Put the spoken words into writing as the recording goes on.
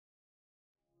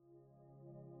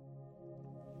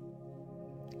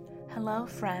Hello,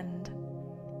 friend.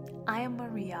 I am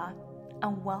Maria,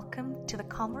 and welcome to the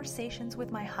Conversations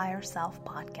with My Higher Self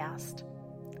podcast.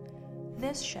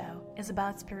 This show is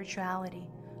about spirituality,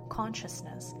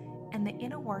 consciousness, and the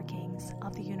inner workings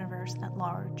of the universe at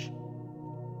large.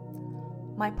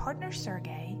 My partner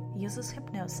Sergey uses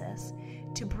hypnosis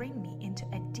to bring me into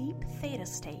a deep theta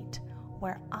state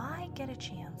where I get a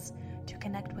chance to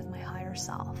connect with my higher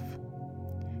self.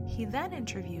 He then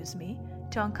interviews me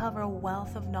to uncover a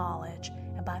wealth of knowledge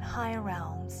about higher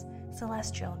realms,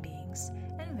 celestial beings,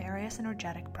 and various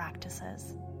energetic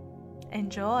practices.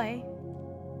 Enjoy!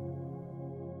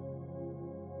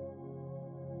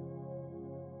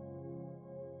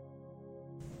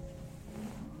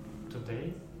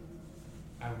 Today,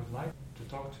 I would like to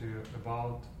talk to you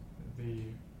about the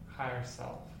higher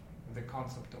self, the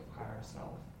concept of higher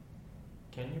self.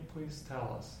 Can you please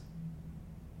tell us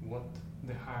what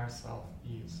the higher self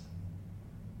is?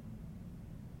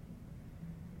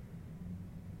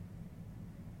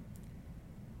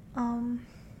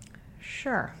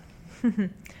 Sure.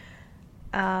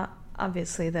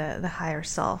 Obviously, the higher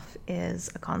self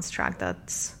is a construct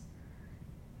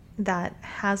that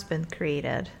has been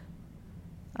created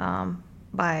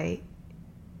by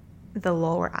the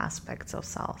lower aspects of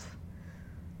self.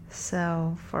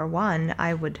 So, for one,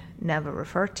 I would never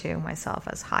refer to myself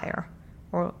as higher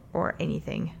or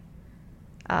anything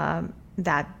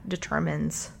that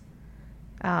determines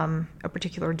a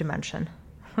particular dimension.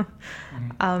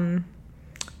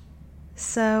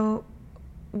 So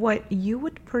what you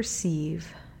would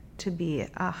perceive to be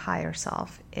a higher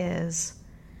self is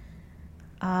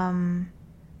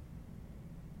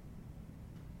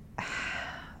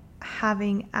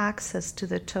having access to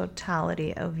the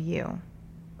totality of you.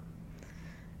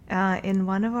 In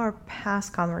one of our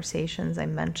past conversations, I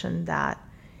mentioned that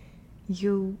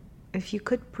if you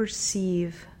could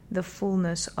perceive the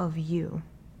fullness of you,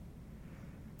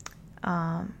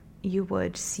 you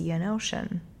would see an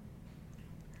ocean.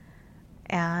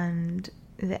 And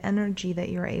the energy that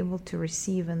you're able to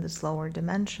receive in this lower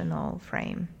dimensional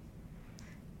frame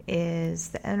is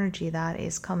the energy that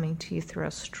is coming to you through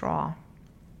a straw.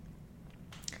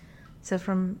 So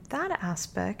from that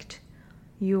aspect,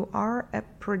 you are a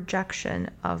projection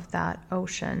of that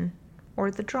ocean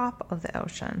or the drop of the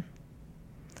ocean.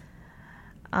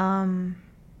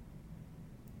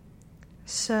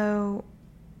 So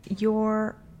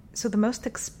the most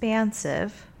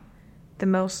expansive, the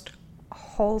most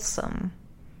wholesome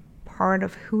part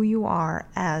of who you are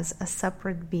as a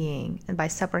separate being, and by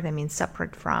separate I mean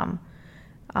separate from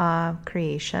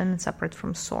creation, separate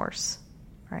from source,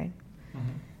 right?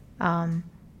 Mm-hmm.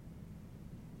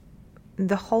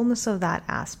 The wholeness of that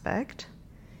aspect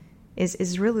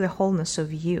is really the wholeness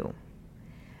of you.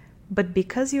 But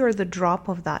because you're the drop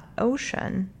of that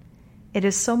ocean, it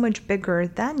is so much bigger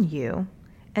than you,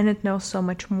 and it knows so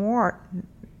much more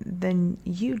than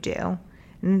you do,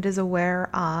 and it is aware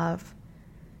of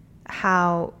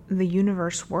how the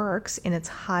universe works in its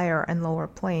higher and lower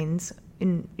planes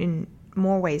in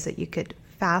more ways that you could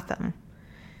fathom.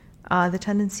 The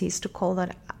tendency is to call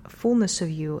that fullness of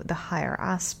you the higher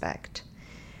aspect,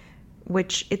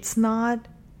 which it's not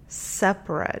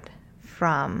separate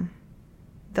from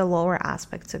the lower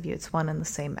aspects of you. It's one and the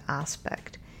same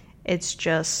aspect. It's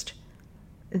just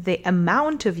the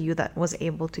amount of you that was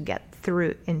able to get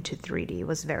through into 3D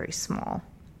was very small.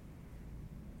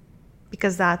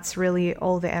 Because that's really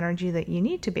all the energy that you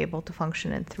need to be able to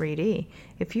function in 3D.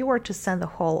 If you were to send the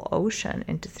whole ocean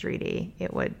into 3D,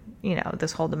 it would,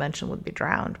 this whole dimension would be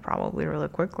drowned probably really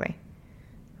quickly,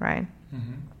 right?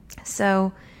 Mm-hmm.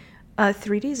 So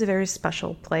 3D is a very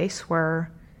special place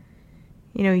where,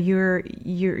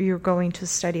 you're going to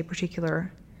study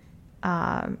particular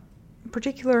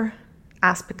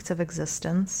aspects of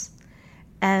existence,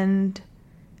 and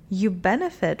you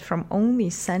benefit from only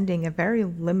sending a very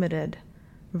limited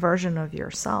version of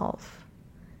yourself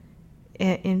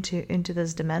into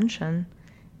this dimension,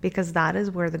 because that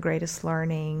is where the greatest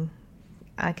learning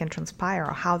can transpire,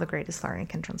 or how the greatest learning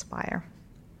can transpire.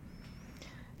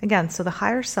 Again, so the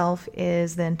higher self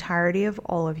is the entirety of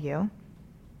all of you,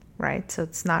 right? So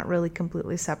it's not really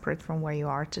completely separate from where you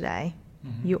are today.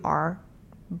 Mm-hmm. You are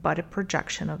but a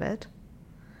projection of it,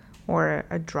 or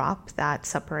a drop that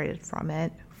separated from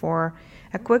it for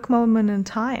a quick moment in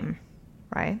time,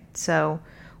 right? So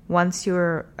once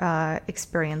you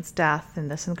experience death in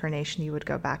this incarnation, you would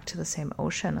go back to the same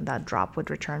ocean, and that drop would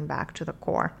return back to the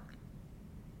core.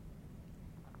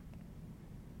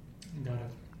 Got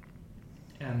it.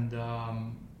 And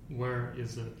where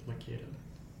is it located?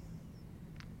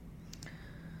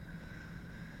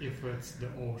 If it's the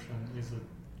ocean, is it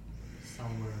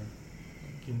somewhere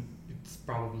It's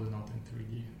probably not in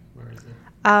 3D. Where is it?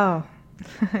 Oh,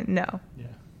 no. Yeah.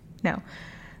 No.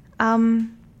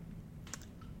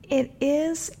 It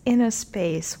is in a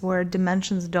space where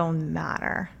dimensions don't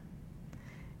matter.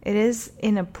 It is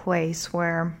in a place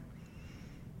where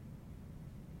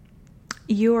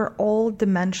you are all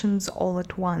dimensions all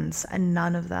at once and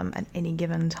none of them at any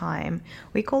given time.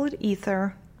 We call it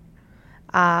ether.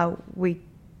 We,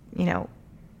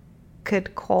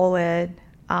 could call it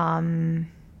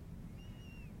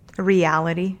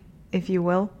reality, if you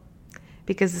will,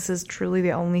 because this is truly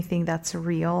the only thing that's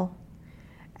real.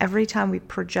 Every time we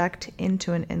project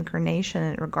into an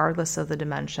incarnation, regardless of the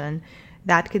dimension,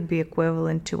 that could be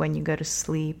equivalent to when you go to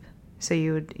sleep. So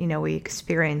you would, we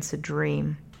experience a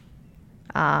dream.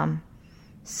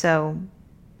 So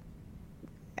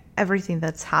everything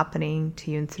that's happening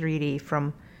to you in 3D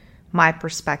from my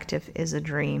perspective is a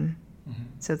dream. Mm-hmm.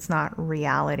 So it's not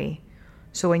reality.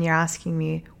 So when you're asking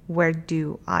me, where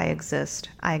do I exist?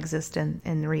 I exist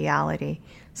in reality.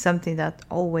 Something that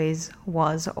always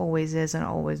was, always is, and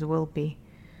always will be.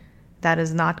 That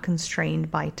is not constrained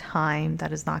by time.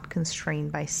 That is not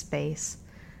constrained by space.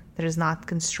 That is not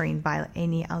constrained by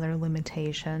any other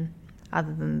limitation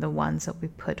other than the ones that we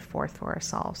put forth for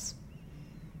ourselves.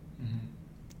 Mm-hmm.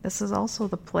 This is also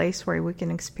the place where we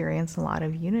can experience a lot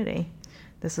of unity.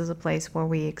 This is a place where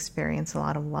we experience a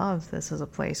lot of love. This is a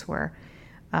place where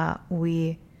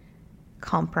we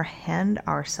comprehend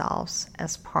ourselves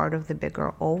as part of the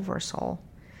bigger oversoul.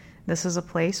 This is a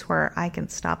place where I can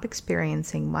stop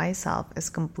experiencing myself as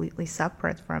completely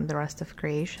separate from the rest of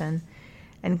creation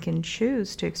and can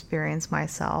choose to experience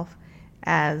myself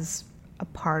as a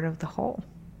part of the whole.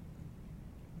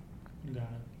 Got it.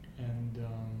 And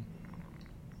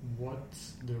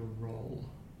what's the role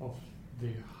of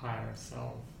the higher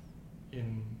self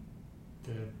in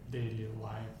the daily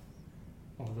life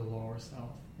of the lower self,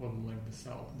 or like the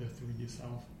self, the 3D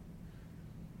self?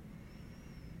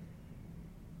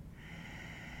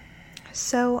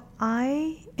 So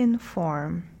I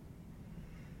inform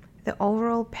the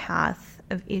overall path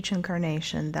of each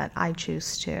incarnation that I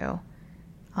choose to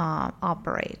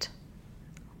operate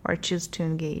or choose to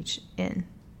engage in.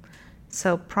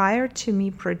 So prior to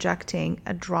me projecting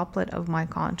a droplet of my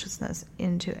consciousness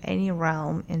into any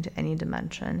realm, into any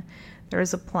dimension, there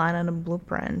is a plan and a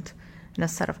blueprint and a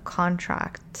set of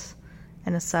contracts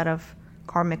and a set of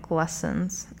karmic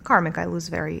lessons. Karmic I use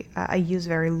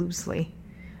very loosely.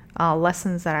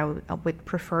 Lessons that I would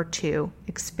prefer to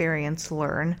experience,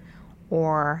 learn,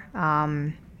 or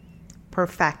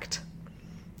perfect.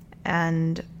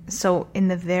 And so in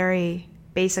the very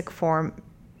basic form,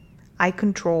 I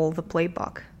control the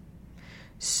playbook.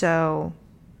 So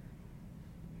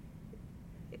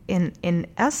in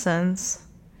essence,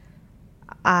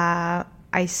 I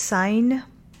sign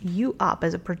you up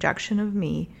as a projection of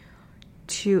me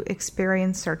to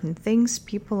experience certain things,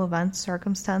 people, events,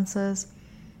 circumstances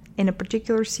in a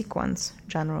particular sequence,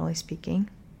 generally speaking,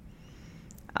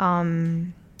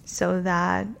 so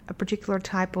that a particular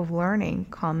type of learning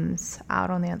comes out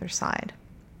on the other side.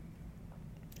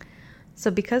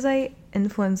 So because I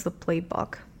influence the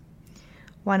playbook,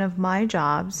 one of my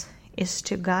jobs is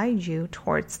to guide you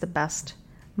towards the best,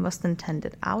 most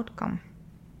intended outcome.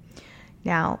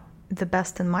 Now, the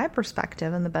best in my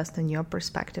perspective and the best in your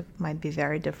perspective might be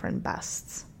very different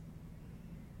bests.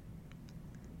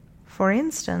 For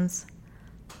instance,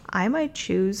 I might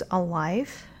choose a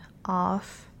life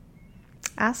of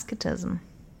asceticism.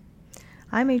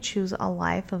 I may choose a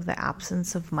life of the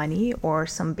absence of money or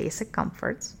some basic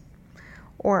comforts.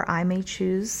 Or I may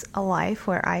choose a life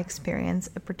where I experience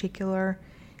a particular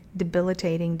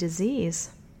debilitating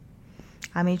disease.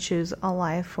 I may choose a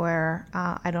life where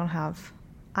I don't have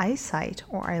eyesight,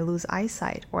 or I lose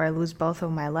eyesight, or I lose both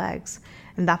of my legs.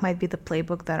 And that might be the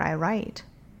playbook that I write,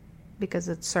 because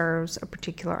it serves a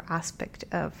particular aspect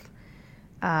of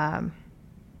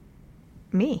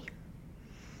me.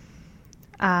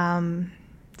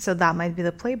 So that might be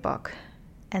the playbook,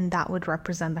 and that would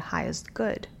represent the highest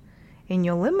good. In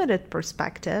your limited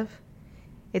perspective,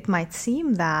 it might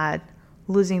seem that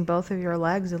losing both of your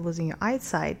legs and losing your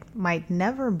eyesight might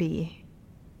never be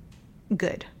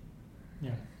good.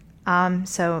 Yeah.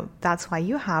 So that's why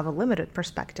you have a limited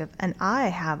perspective, and I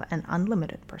have an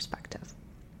unlimited perspective.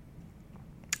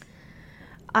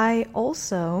 I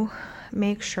also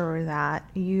make sure that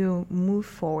you move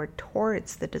forward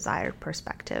towards the desired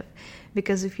perspective,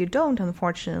 because if you don't,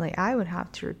 unfortunately, I would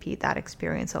have to repeat that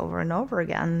experience over and over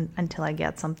again until I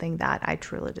get something that I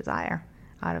truly desire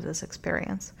out of this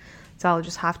experience. So I'll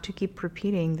just have to keep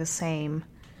repeating the same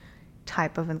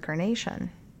type of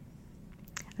incarnation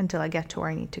until I get to where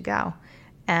I need to go.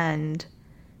 And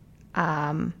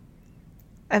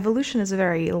evolution is a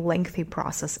very lengthy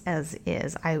process as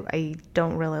is. I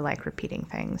don't really like repeating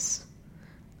things.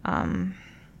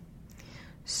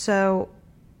 So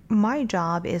my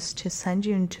job is to send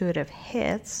you intuitive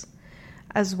hits,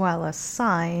 as well as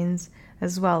signs,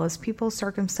 as well as people,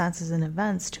 circumstances, and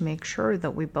events to make sure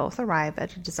that we both arrive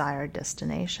at a desired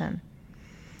destination.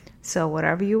 So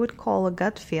whatever you would call a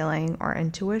gut feeling or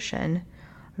intuition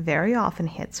very often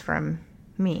hits from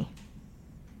me.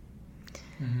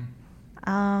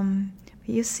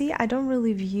 You see, I don't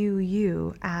really view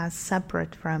you as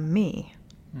separate from me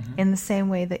in the same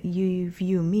way that you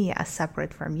view me as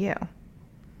separate from you.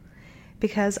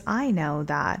 Because I know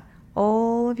that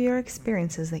all of your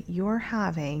experiences that you're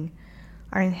having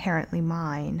are inherently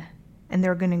mine, and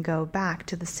they're going to go back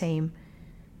to the same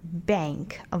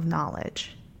bank of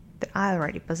knowledge that I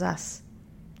already possess,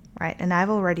 right? And I've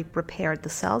already prepared the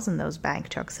cells in those banks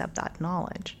to accept that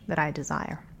knowledge that I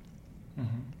desire.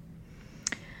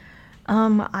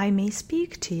 I may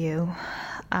speak to you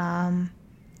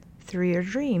through your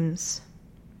dreams.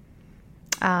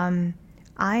 I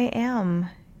am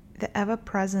the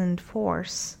ever-present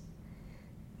force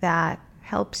that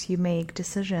helps you make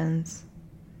decisions.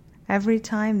 Every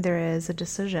time there is a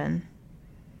decision,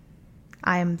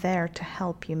 I am there to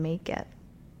help you make it.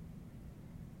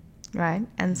 Right?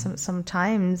 And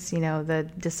sometimes, the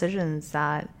decisions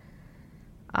that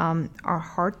are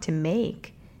hard to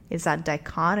make is that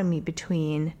dichotomy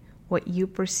between what you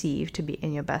perceive to be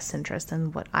in your best interest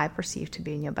and what I perceive to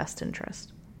be in your best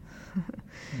interest.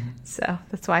 So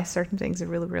that's why certain things are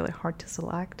really, really hard to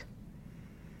select.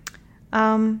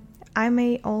 I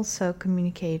may also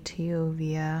communicate to you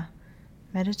via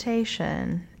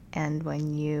meditation, and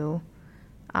when you,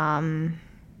 when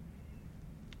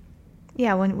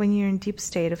you're in deep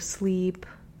state of sleep,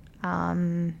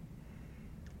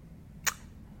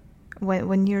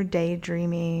 when you're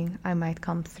daydreaming, I might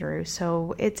come through.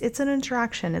 So it's an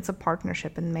interaction, it's a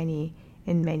partnership in many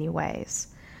ways.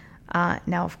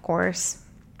 Now, of course,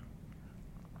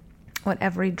 what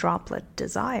every droplet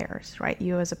desires, right?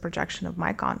 You as a projection of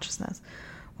my consciousness,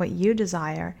 what you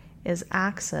desire is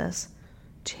access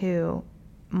to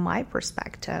my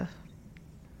perspective,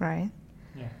 right?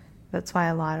 Yeah. That's why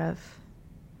a lot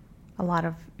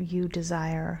of you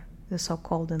desire the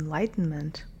so-called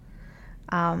enlightenment,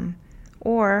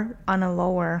 or on a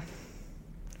lower.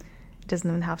 It doesn't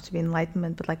even have to be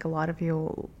enlightenment, but like a lot of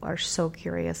you are so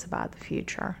curious about the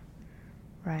future,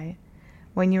 right?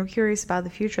 When you're curious about the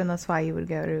future, and that's why you would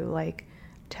go to like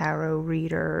tarot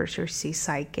readers or see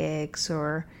psychics,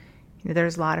 or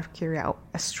there's a lot of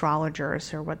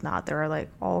astrologers or whatnot. There are like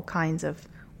all kinds of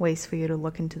ways for you to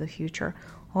look into the future.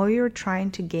 All you're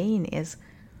trying to gain is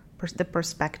the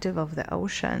perspective of the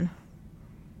ocean,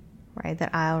 right,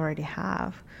 that I already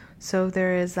have. So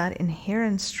there is that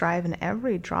inherent strive in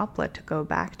every droplet to go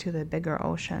back to the bigger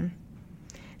ocean.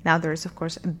 Now there's, of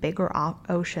course, a bigger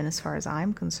ocean as far as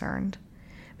I'm concerned,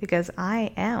 because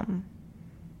I am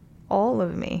all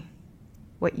of me.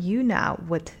 What you now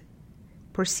would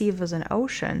perceive as an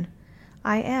ocean,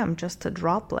 I am just a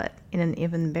droplet in an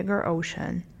even bigger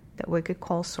ocean that we could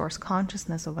call source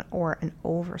consciousness or an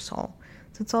oversoul.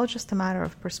 So it's all just a matter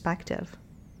of perspective.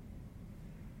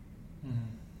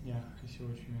 Yeah, I see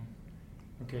what you mean.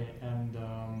 Okay, and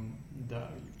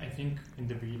I think in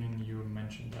the beginning you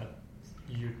mentioned that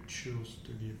you choose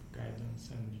to give guidance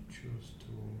and you choose to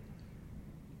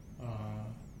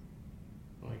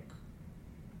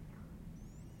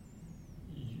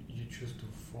you choose to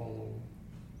follow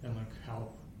and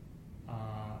help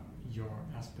your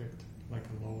aspect, like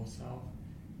a lower self.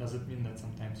 Does it mean that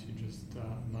sometimes you're just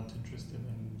not interested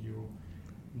and you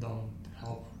don't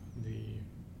help the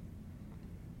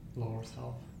lower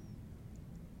self?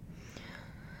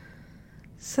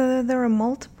 So there are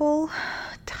multiple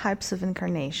types of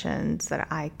incarnations that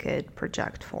I could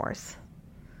project forth.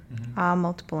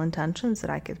 Multiple intentions that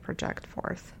I could project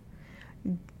forth.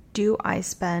 Do I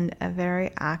take a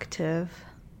very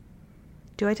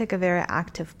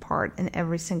active part in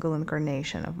every single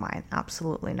incarnation of mine?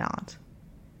 Absolutely not.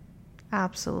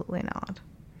 Absolutely not.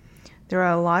 There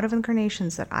are a lot of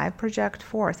incarnations that I project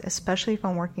forth, especially if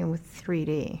I'm working with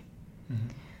 3D,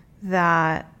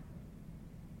 that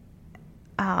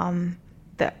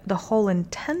the whole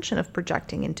intention of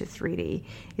projecting into 3D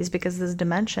is because this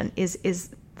dimension is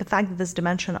the fact that this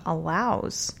dimension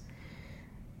allows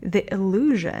the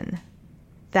illusion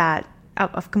that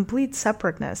of complete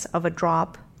separateness of a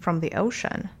drop from the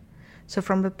ocean. So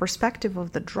from the perspective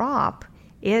of the drop,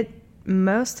 it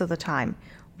most of the time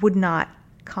would not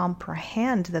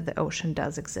comprehend that the ocean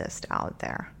does exist out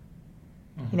there.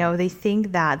 You know, they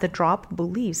think that the drop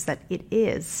believes that it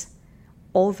is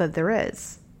all that there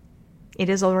is. It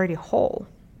is already whole.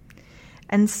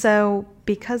 And so,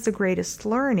 because the greatest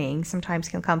learning sometimes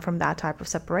can come from that type of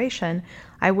separation,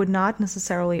 I would not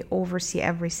necessarily oversee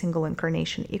every single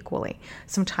incarnation equally.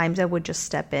 Sometimes I would just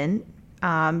step in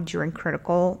during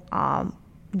critical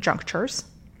junctures.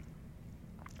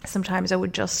 Sometimes I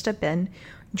would just step in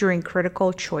during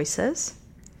critical choices.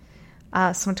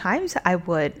 Sometimes I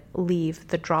would leave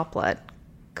the droplet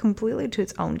completely to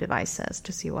its own devices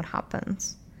to see what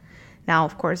happens. Now,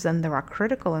 of course, then there are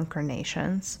critical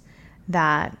incarnations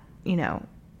that, you know,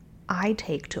 I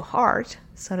take to heart,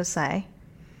 so to say.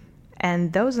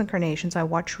 And those incarnations I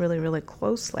watch really, really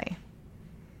closely.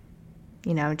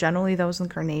 You know, generally those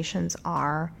incarnations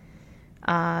are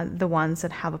the ones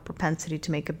that have a propensity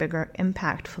to make a bigger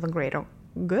impact for the greater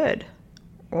good,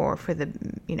 or for the,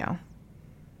 you know,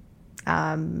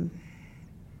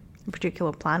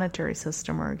 particular planetary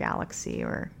system or galaxy,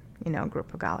 or, you know,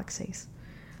 group of galaxies.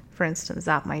 For instance,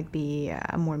 that might be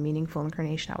a more meaningful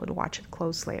incarnation. I would watch it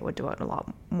closely. I would devote a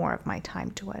lot more of my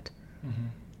time to it.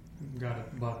 Mm-hmm. Got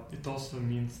it. But it also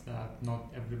means that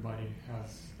not everybody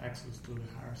has access to the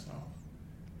higher self.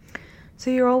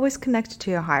 So you're always connected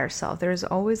to your higher self. There's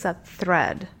always that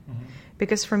thread. Mm-hmm.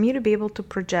 Because for me to be able to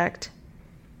project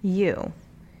you,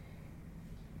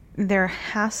 there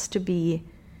has to be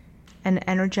an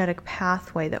energetic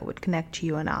pathway that would connect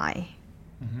you and I.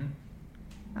 Mm-hmm.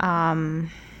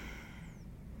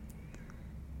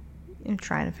 I'm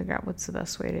trying to figure out what's the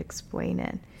best way to explain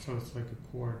it. So it's like a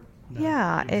cord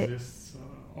that exists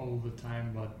all the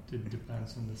time, but it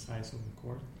depends on the size of the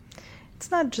cord? It's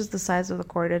not just the size of the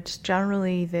cord. It's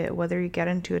generally whether you get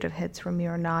intuitive hits from me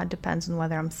or not depends on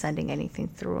whether I'm sending anything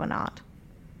through or not.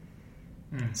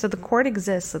 Mm. So the cord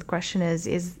exists. So the question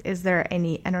is there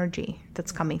any energy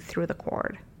that's coming through the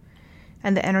cord?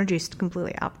 And the energy is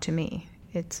completely up to me.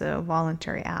 It's a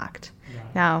voluntary act. Yeah.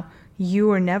 Now,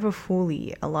 you are never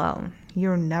fully alone.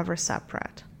 You're never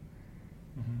separate.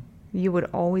 Mm-hmm. You would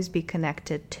always be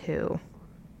connected to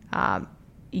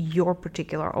your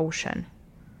particular ocean,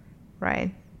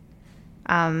 right?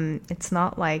 It's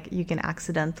not like you can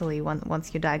accidentally,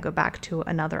 once you die, go back to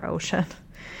another ocean.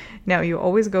 No, you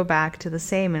always go back to the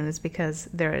same, and it's because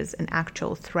there is an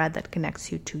actual thread that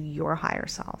connects you to your higher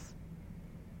self.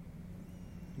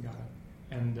 Got it.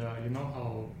 And you know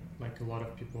how, like, a lot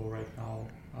of people right now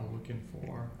are looking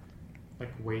for,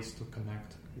 like, ways to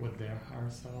connect with their higher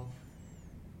self.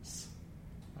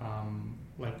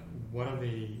 Like, what are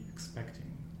they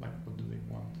expecting? Like, what do they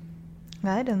want?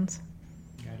 Guidance.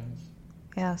 Guidance?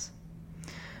 Yes.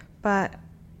 But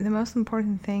the most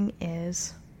important thing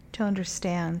is to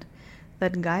understand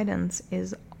that guidance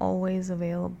is always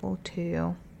available to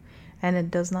you, and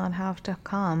it does not have to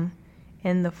come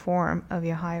in the form of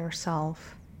your higher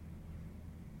self.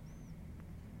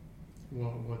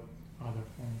 What other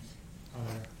forms are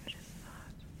there? What is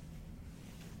that?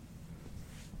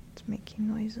 It's making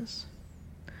noises.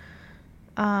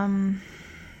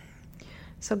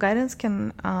 So guidance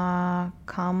can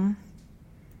come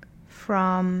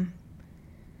from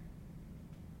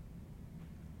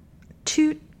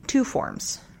two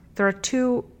forms. There are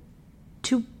two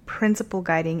principal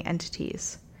guiding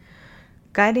entities.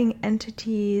 Guiding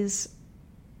entities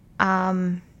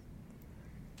I'm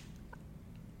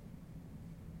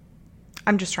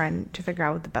just trying to figure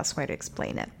out the best way to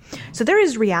explain it. So there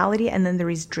is reality, and then there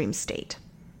is dream state.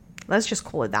 Let's just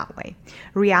call it that way.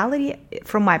 Reality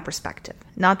from my perspective,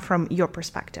 not from your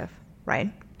perspective,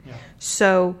 right? Yeah.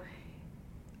 So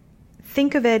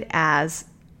think of it as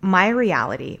my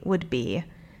reality would be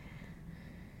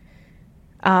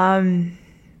a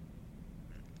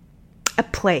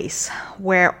place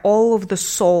where all of the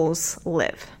souls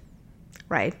live,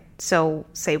 right? So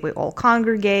say we all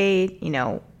congregate,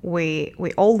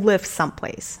 we all live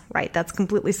someplace, right? That's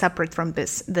completely separate from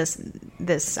this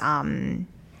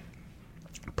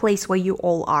place where you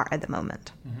all are at the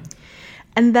moment. Mm-hmm.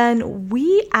 And then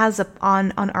we,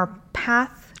 on our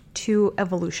path to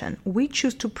evolution, we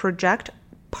choose to project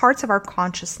parts of our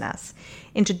consciousness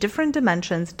into different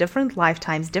dimensions, different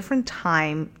lifetimes, different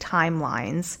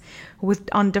timelines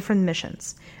on different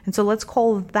missions. And so let's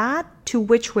call that to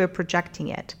which we're projecting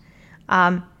it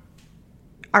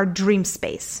our dream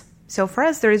space. So for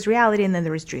us, there is reality, and then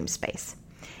there is dream space.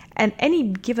 At any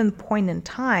given point in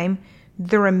time,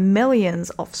 there are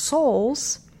millions of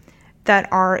souls that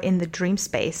are in the dream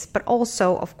space, but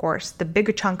also, of course, the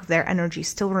bigger chunk of their energy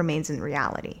still remains in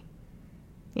reality.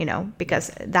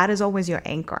 Because that is always your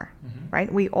anchor, mm-hmm.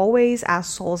 right? We always, as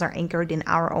souls, are anchored in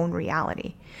our own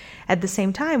reality. At the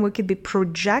same time, we could be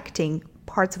projecting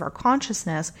parts of our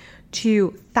consciousness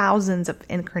to thousands of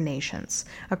incarnations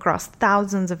across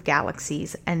thousands of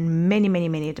galaxies and many, many,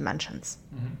 many dimensions.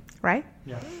 Right?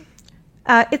 Yeah.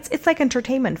 It's like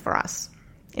entertainment for us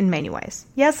in many ways.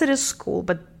 Yes, it is school,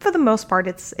 but for the most part,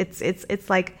 it's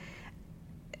like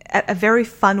a very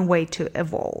fun way to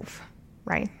evolve,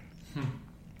 right?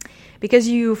 Because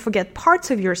you forget parts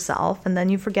of yourself, and then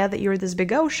you forget that you're this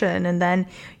big ocean, and then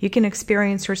you can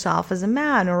experience yourself as a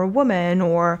man or a woman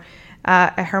or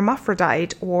a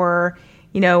hermaphrodite, or,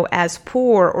 you know, as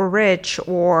poor or rich,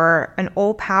 or an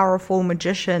all-powerful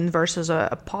magician versus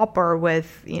a pauper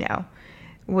with, you know,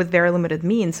 with very limited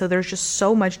means. So there's just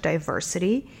so much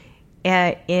diversity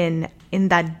in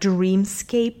that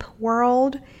dreamscape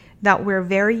world that we're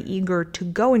very eager to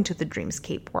go into the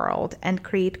dreamscape world and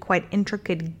create quite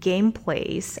intricate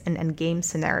gameplays and game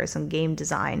scenarios and game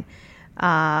design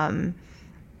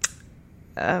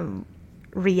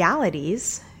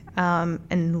realities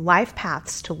and life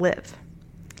paths to live.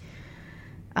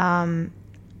 The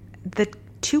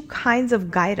two kinds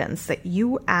of guidance that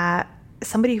you,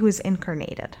 somebody who's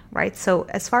incarnated, right? So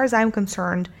as far as I'm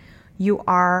concerned, you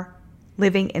are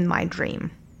living in my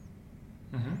dream.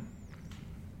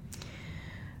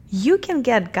 You can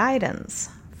get guidance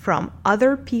from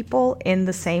other people in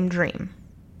the same dream,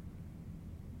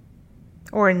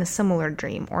 or in a similar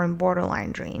dream, or in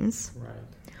borderline dreams. Right.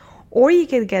 Or you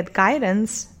can get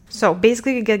guidance, so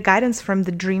basically you get guidance from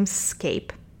the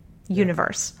dreamscape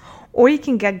universe. Or you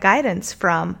can get guidance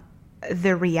from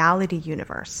the reality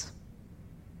universe.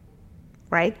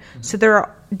 Right? So there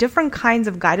are different kinds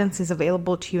of guidances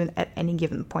available to you at any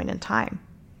given point in time.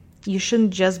 You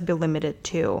shouldn't just be limited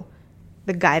to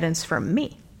the guidance from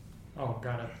me. Oh,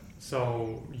 got it.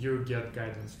 So you get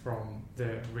guidance from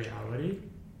the reality,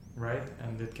 right?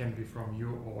 And it can be from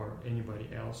you or anybody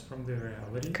else from the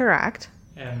reality. Correct.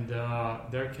 And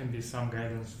there can be some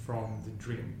guidance from the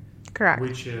dream. Correct.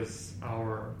 Which is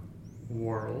our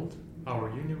world, our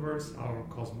universe, our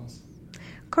cosmos.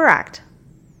 Correct.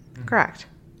 Correct.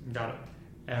 Got it.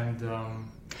 And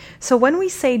so when we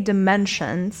say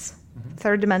dimensions,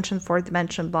 third dimension, fourth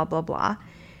dimension, blah, blah, blah,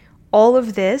 all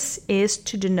of this is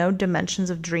to denote dimensions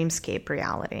of dreamscape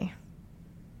reality.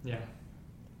 Yeah.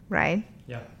 Right?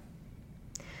 Yeah.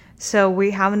 So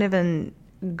we haven't even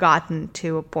gotten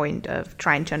to a point of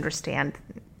trying to understand,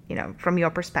 you know, from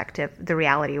your perspective, the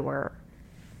reality where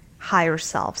higher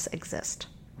selves exist,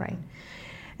 right?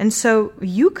 And so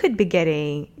you could be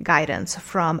getting guidance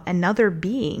from another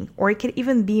being, or it could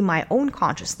even be my own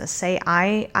consciousness. Say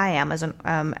I am as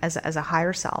a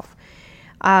higher self.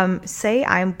 Say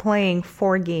I'm playing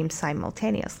 4 games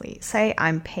simultaneously. Say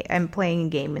I'm playing a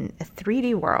game in a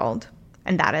 3D world,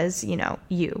 and that is, you know,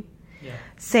 you. Yeah.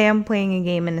 Say I'm playing a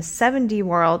game in a 7D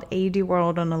world, 8D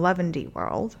world, and 11D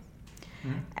world.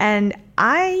 And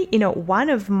I, you know, one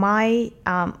of my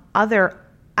other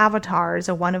avatars,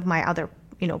 or one of my other,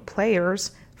 you know,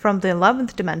 players from the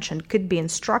 11th dimension could be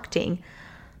instructing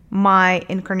my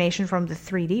incarnation from the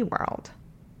 3D world.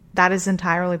 That is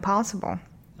entirely possible.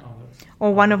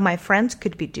 Or one of my friends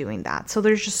could be doing that. So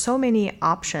there's just so many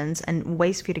options and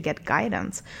ways for you to get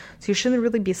guidance. So you shouldn't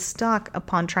really be stuck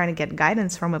upon trying to get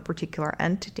guidance from a particular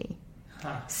entity.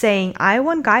 Saying, I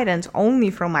want guidance only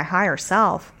from my higher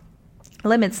self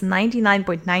limits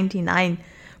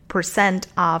 99.99%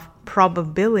 of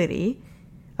probability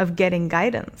of getting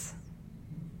guidance.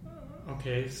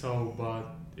 Okay, so,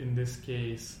 but in this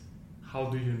case, how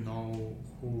do you know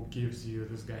who gives you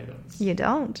this guidance? You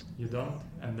don't. You don't?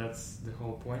 And that's the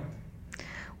whole point?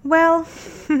 Well,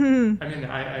 I mean,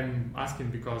 I'm asking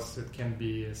because it can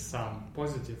be some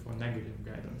positive or negative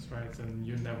guidance, right? And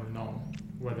you never know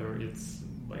whether it's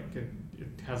like it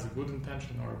has a good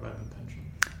intention or a bad intention.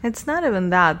 It's not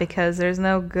even that, because there's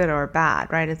no good or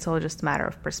bad, right? It's all just a matter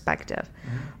of perspective.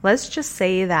 Let's just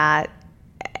say that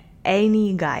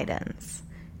any guidance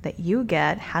that you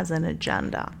get has an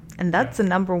agenda. And that's the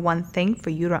number one thing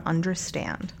for you to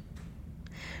understand.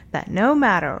 That no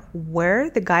matter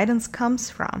where the guidance comes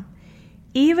from,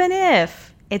 even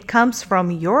if it comes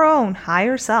from your own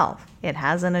higher self, it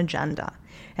has an agenda.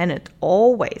 And it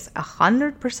always,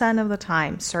 100% of the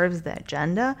time, serves the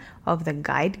agenda of the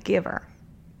guide giver.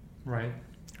 Right.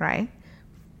 Right?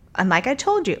 And like I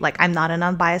told you, like, I'm not an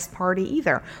unbiased party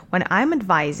either. When I'm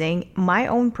advising my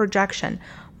own projection,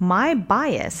 my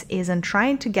bias is in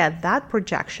trying to get that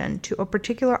projection to a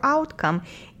particular outcome,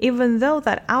 even though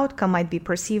that outcome might be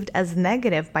perceived as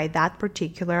negative by that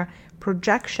particular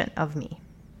projection of me.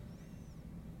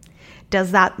 Does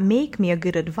that make me a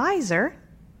good advisor,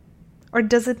 or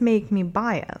does it make me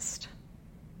biased?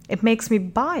 It makes me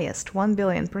biased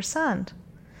 1,000,000,000%.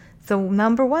 So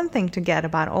number one thing to get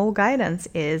about all guidance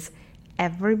is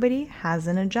everybody has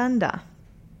an agenda.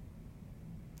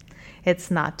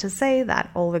 It's not to say that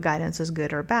all the guidance is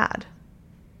good or bad,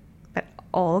 but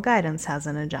all guidance has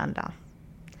an agenda.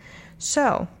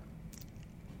 So,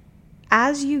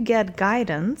 as you get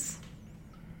guidance,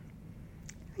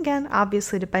 again,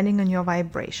 obviously depending on your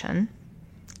vibration,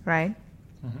 right?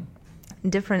 Mm-hmm.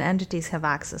 Different entities have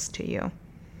access to you.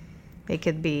 They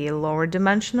could be lower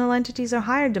dimensional entities or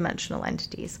higher dimensional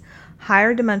entities.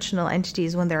 Higher dimensional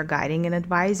entities, when they're guiding and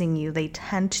advising you, they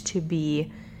tend to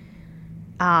be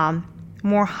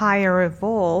more higher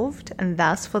evolved and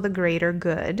thus for the greater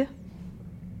good,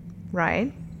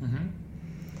 right? Mm-hmm.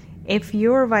 If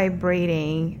you're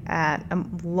vibrating at a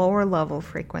lower level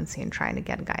frequency and trying to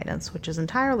get guidance, which is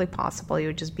entirely possible, you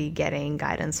would just be getting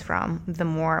guidance from the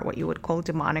more what you would call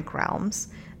demonic realms.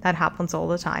 That happens all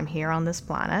the time here on this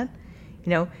planet.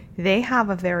 They have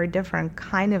a very different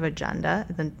kind of agenda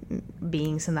than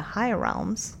beings in the higher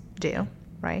realms do,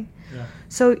 right? Yeah.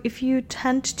 So if you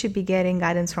tend to be getting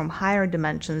guidance from higher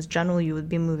dimensions, generally you would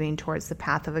be moving towards the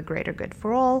path of a greater good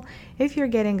for all. If you're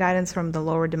getting guidance from the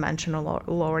lower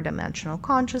dimensional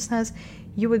consciousness,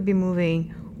 you would be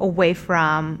moving away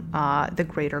from the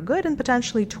greater good and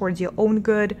potentially towards your own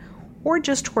good, or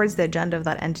just towards the agenda of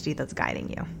that entity that's guiding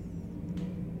you.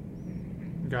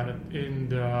 Got it.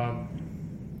 And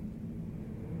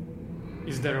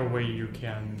is there a way you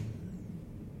can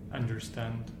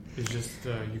understand? It's just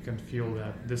you can feel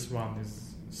that this one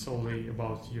is solely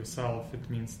about yourself. It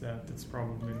means that it's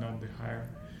probably not the higher.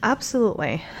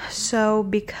 Absolutely. So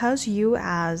because you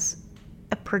as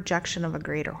a projection of a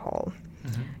greater whole,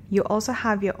 mm-hmm. you also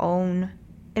have your own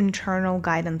internal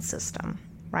guidance system,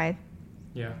 right?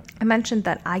 Yeah. I mentioned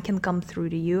that I can come through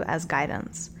to you as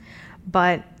guidance,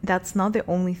 but that's not the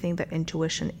only thing that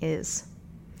intuition is.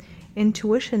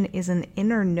 Intuition is an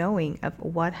inner knowing of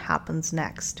what happens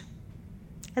next.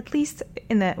 At least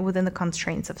within the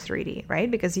constraints of 3D,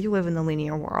 right? Because you live in the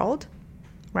linear world,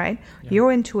 right? Yeah.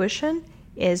 Your intuition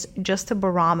is just a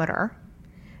barometer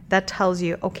that tells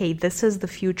you, okay, this is the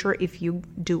future if you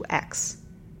do X.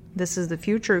 This is the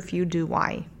future if you do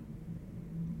Y.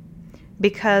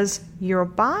 Because your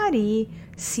body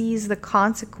sees the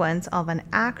consequence of an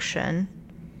action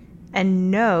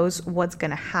and knows what's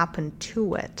going to happen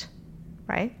to it,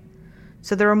 right?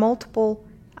 So there are multiple...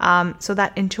 so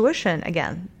that intuition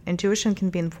can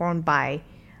be informed by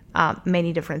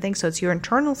many different things. So it's your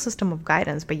internal system of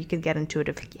guidance, but you can get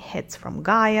intuitive hits from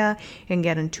Gaia. You can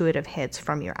get intuitive hits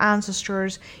from your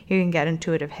ancestors. You can get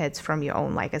intuitive hits from your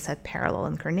own, like I said, parallel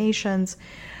incarnations.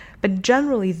 But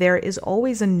generally, there is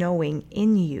always a knowing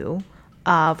in you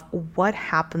of what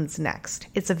happens next.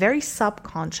 It's a very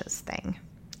subconscious thing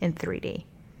in 3D.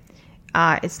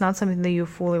 It's not something that you're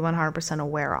fully 100%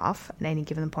 aware of at any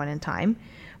given point in time.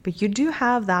 But you do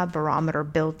have that barometer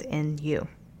built in you.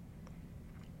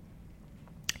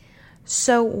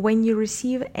 So when you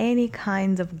receive any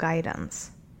kinds of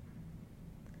guidance,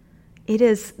 it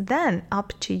is then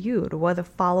up to you to whether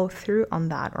follow through on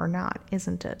that or not,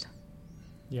 isn't it?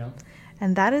 Yeah.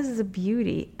 And that is the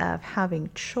beauty of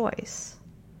having choice.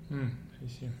 I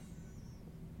see.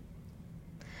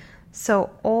 So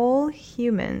all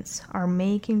humans are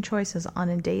making choices on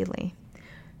a daily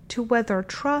to whether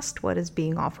trust what is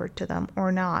being offered to them or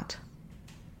not.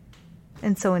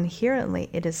 And so inherently,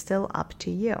 it is still up to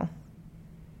you.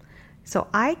 So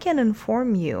I can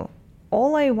inform you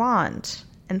all I want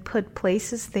and put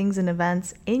places, things, and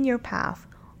events in your path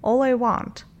all I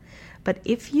want. But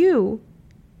if you,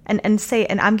 and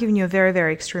I'm giving you a very,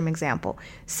 very extreme example,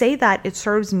 say that it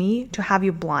serves me to have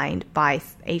you blind by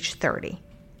age 30.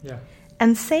 Yeah.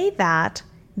 And say that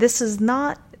this is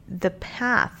not the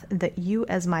path that you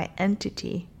as my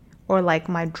entity or like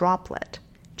my droplet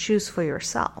choose for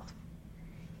yourself.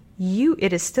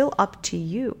 It is still up to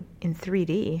you in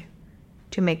 3D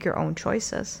to make your own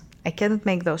choices. I can't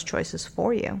make those choices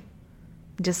for you,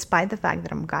 despite the fact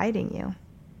that I'm guiding you.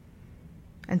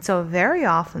 And so very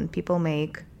often people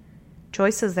make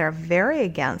choices that are very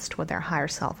against what their higher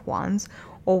self wants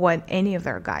or what any of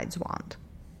their guides want.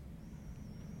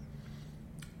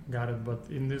 Got it. But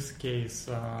in this case,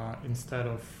 instead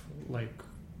of like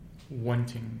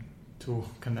wanting to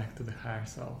connect to the higher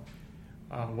self,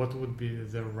 what would be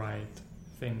the right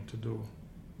thing to do?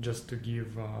 Just to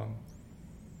give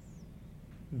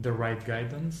the right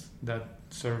guidance that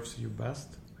serves you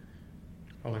best,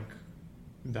 or like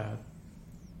that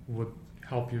would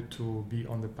help you to be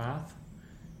on the path,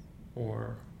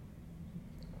 or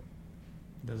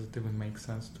does it even make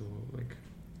sense to like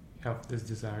have this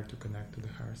desire to connect to the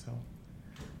higher self?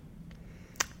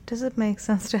 Does it make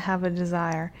sense to have a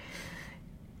desire?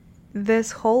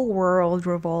 this whole world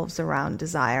revolves around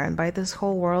desire. And by this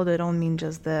whole world, I don't mean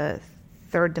just the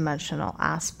third dimensional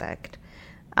aspect.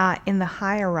 In the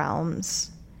higher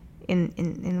realms,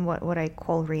 in what I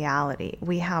call reality,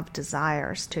 we have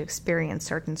desires to experience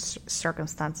certain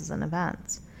circumstances and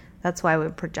events. That's why we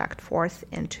project forth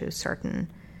into certain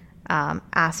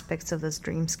aspects of this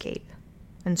dreamscape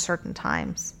in certain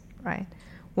times, right?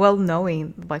 Well,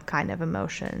 knowing what kind of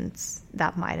emotions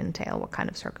that might entail, what kind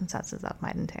of circumstances that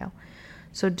might entail.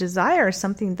 So desire is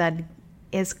something that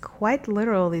is quite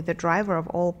literally the driver of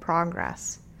all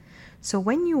progress. So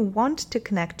when you want to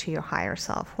connect to your higher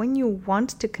self, when you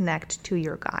want to connect to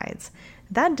your guides,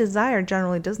 that desire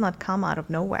generally does not come out of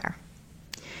nowhere.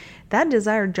 That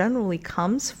desire generally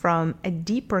comes from a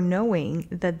deeper knowing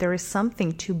that there is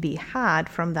something to be had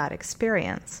from that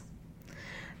experience.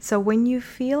 So when you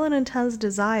feel an intense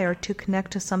desire to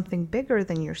connect to something bigger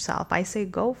than yourself, I say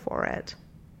go for it.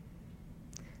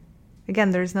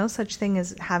 Again, there's no such thing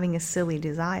as having a silly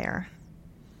desire,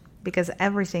 because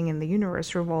everything in the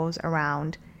universe revolves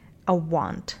around a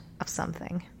want of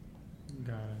something.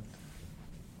 Got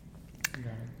it.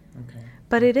 Okay.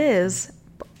 But it is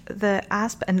the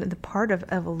aspect and the part of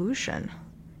evolution.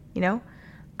 You know,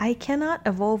 I cannot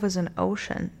evolve as an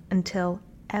ocean until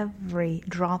every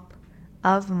drop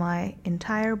of my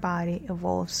entire body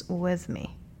evolves with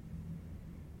me.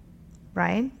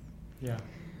 Right? Yeah.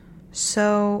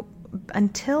 So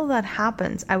until that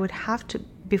happens,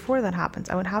 before that happens,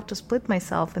 I would have to split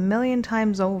myself 1,000,000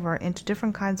 times over into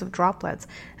different kinds of droplets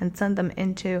and send them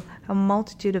into a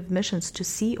multitude of missions to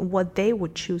see what they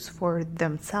would choose for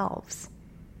themselves,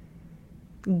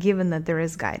 given that there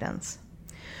is guidance.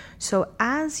 So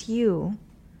as you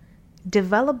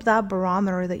develop that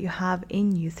barometer that you have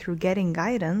in you through getting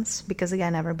guidance, because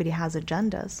again, everybody has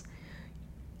agendas,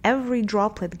 every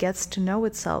droplet gets to know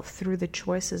itself through the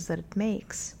choices that it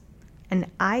makes. And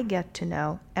I get to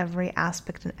know every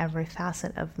aspect and every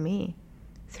facet of me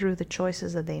through the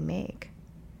choices that they make.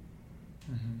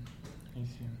 Mm-hmm. I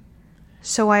see.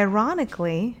 So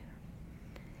ironically,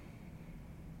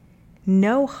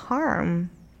 no harm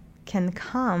can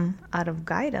come out of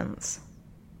guidance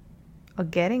or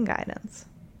getting guidance,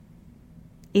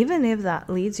 even if that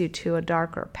leads you to a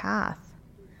darker path.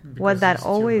 Because what that you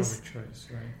still always have a choice,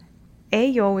 right?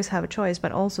 You always have a choice,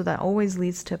 but also that always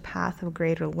leads to a path of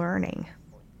greater learning.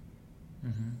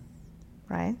 Mm-hmm.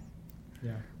 Right?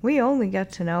 Yeah. We only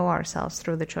get to know ourselves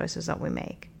through the choices that we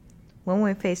make. When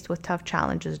we're faced with tough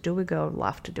challenges, do we go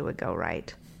left or do we go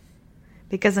right?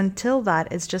 Because until that,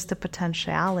 it's just a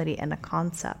potentiality and a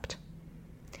concept.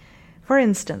 For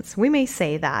instance, we may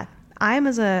say that I am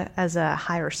as a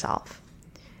higher self,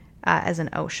 as an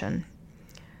ocean.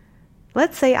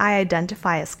 Let's say I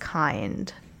identify as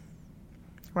kind,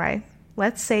 right?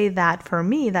 Let's say that for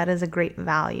me, that is a great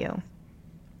value.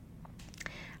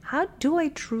 How do I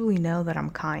truly know that I'm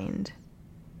kind?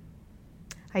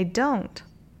 I don't.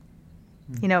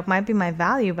 You know, it might be my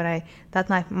value, but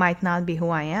that might not be who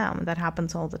I am. That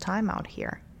happens all the time out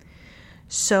here.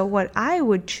 So what I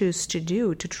would choose to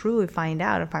do to truly find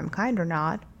out if I'm kind or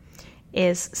not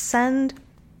is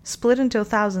split into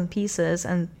 1,000 pieces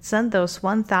and send those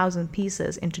 1,000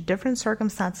 pieces into different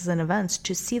circumstances and events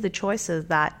to see the choices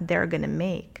that they're going to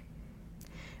make.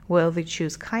 Will they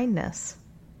choose kindness?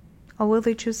 Or will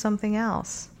they choose something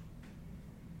else?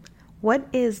 What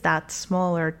is that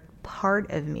smaller part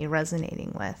of me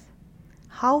resonating with?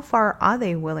 How far are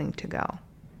they willing to go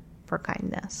for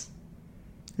kindness?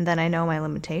 And then I know my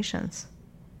limitations.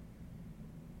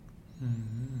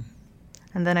 Mm-hmm.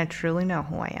 And then I truly know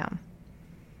who I am.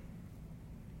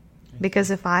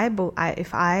 Because if I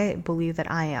believe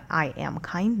that I am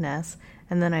kindness,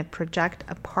 and then I project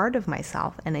a part of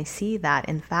myself and I see that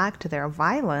in fact they're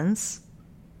violence,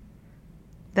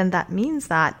 then that means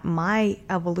that my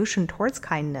evolution towards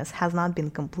kindness has not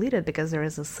been completed because there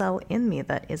is a cell in me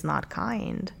that is not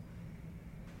kind.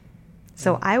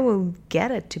 So I will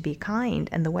get it to be kind,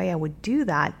 and the way I would do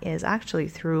that is actually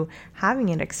through having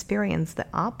it experience the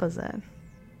opposite.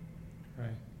 Right.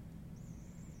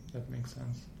 That makes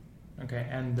sense. Okay,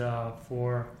 and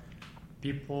for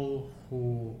people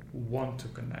who want to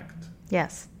connect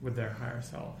with their higher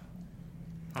self,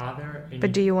 are there any...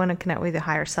 But do you want to connect with your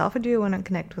higher self, or do you want to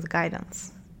connect with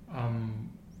guidance?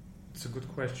 It's a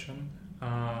good question.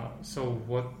 So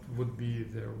what would be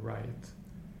the right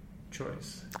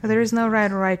choice? There is no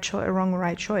right or wrong or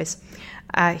right choice.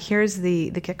 Here's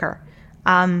the kicker.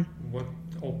 What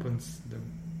opens the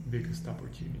biggest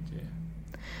opportunity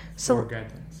for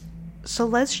guidance? So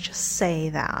let's just say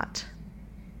that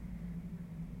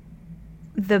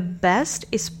the best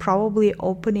is probably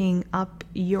opening up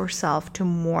yourself to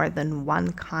more than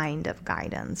one kind of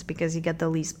guidance because you get the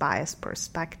least biased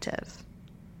perspective,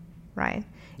 right?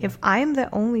 Yeah. If I'm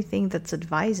the only thing that's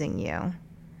advising you,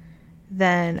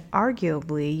 then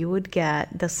arguably you would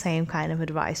get the same kind of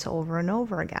advice over and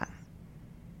over again.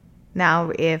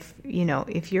 Now, if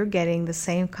you're getting the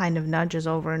same kind of nudges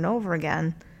over and over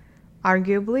again,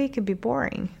 arguably it could be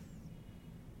boring.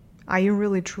 Are you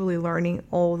really truly learning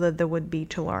all that there would be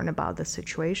to learn about the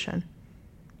situation?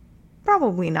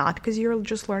 Probably not, because you're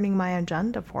just learning my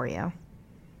agenda for you.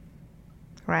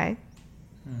 Right?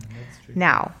 That's true.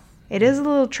 Now, it is a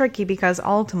little tricky because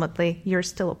ultimately you're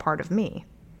still a part of me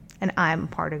and I'm a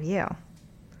part of you.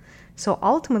 So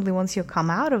ultimately, once you come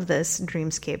out of this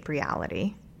dreamscape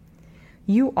reality,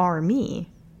 you are me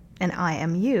and I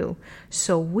am you.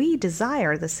 So we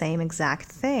desire the same exact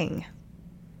thing.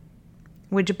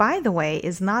 Which, by the way,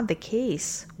 is not the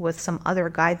case with some other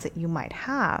guides that you might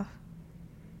have.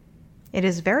 It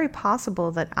is very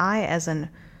possible that I, as a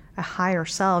higher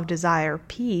self, desire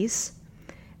peace,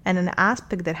 and an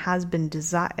aspect that has been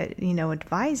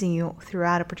advising you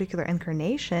throughout a particular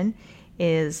incarnation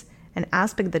is an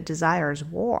aspect that desires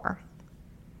war.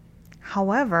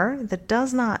 However, that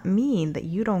does not mean that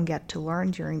you don't get to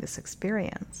learn during this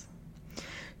experience.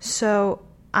 So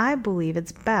I believe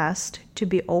it's best to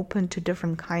be open to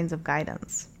different kinds of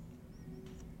guidance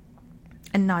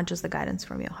and not just the guidance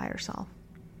from your higher self.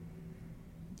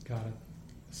 Got it.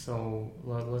 So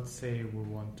let's say we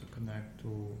want to connect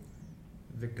to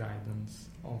the guidance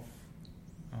of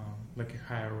like a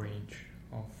higher range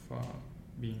of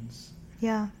beings.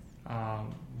 Yeah.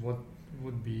 What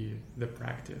would be the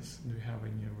practice? Do you have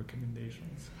any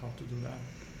recommendations how to do that?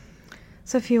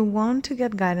 So if you want to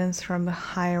get guidance from the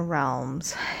higher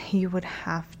realms, you would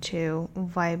have to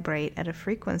vibrate at a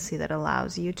frequency that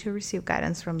allows you to receive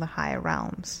guidance from the higher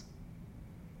realms.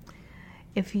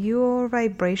 If your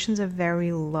vibrations are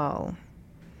very low,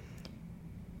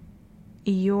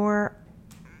 your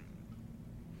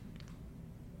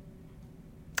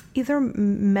either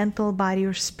mental body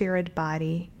or spirit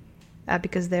body,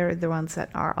 because they're the ones that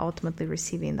are ultimately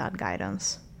receiving that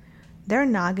guidance, they're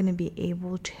not going to be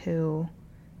able to,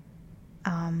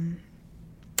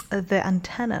 the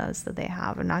antennas that they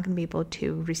have are not going to be able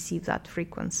to receive that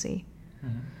frequency.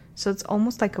 Mm-hmm. So it's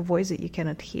almost like a voice that you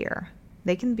cannot hear.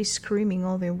 They can be screaming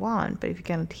all they want, but if you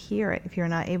cannot hear it, if you're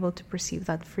not able to perceive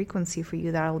that frequency, for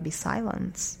you, that will be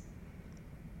silence.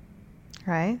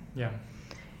 Right? Yeah.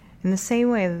 In the same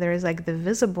way that there is like the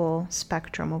visible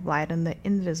spectrum of light and the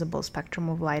invisible spectrum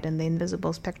of light, and the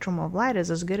invisible spectrum of light is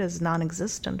as good as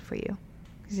non-existent for you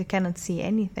because you cannot see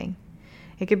anything.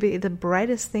 It could be the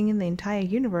brightest thing in the entire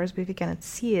universe, but if you cannot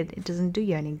see it, it doesn't do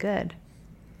you any good.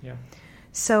 Yeah.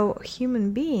 So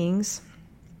human beings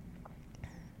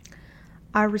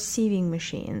are receiving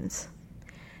machines,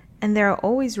 and they're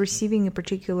always receiving a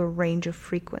particular range of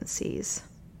frequencies.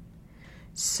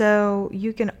 So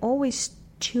you can always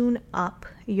tune up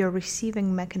your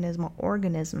receiving mechanism or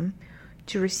organism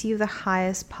to receive the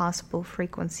highest possible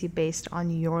frequency based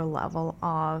on your level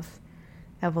of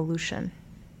evolution,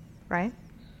 right?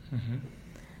 Mm-hmm.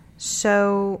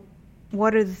 So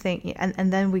what are the things,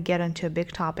 and then we get into a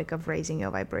big topic of raising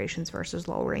your vibrations versus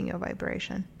lowering your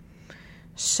vibration.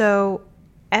 So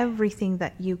everything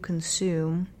that you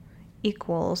consume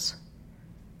equals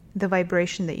the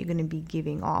vibration that you're going to be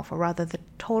giving off, or rather the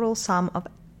total sum of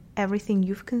everything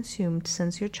you've consumed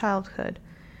since your childhood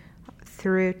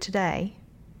through today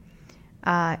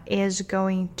is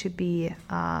going to be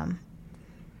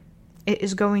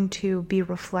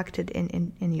reflected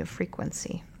in your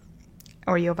frequency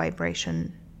or your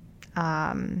vibration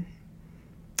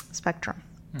spectrum.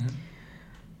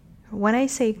 Mm-hmm. When I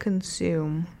say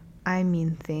consume, I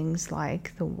mean things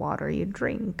like the water you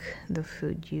drink, the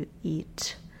food you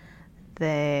eat,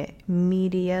 the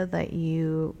media that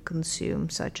you consume,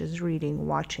 such as reading,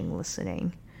 watching,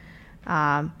 listening,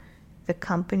 the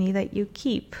company that you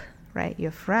keep, right?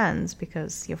 Your friends,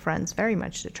 because your friends very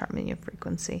much determine your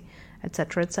frequency,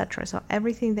 etc., etc. So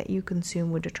everything that you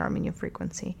consume would determine your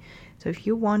frequency. So if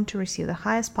you want to receive the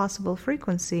highest possible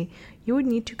frequency, you would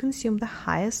need to consume the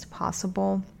highest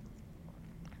possible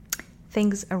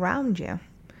things around you.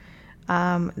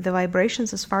 The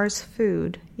vibrations as far as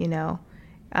food, the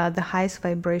highest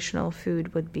vibrational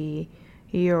food would be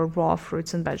your raw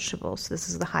fruits and vegetables. This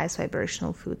is the highest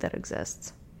vibrational food that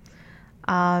exists.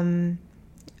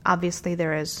 Obviously,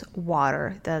 there is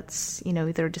water that's,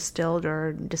 either distilled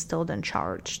and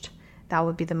charged. That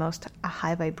would be the most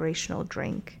high vibrational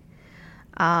drink.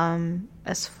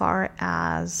 As far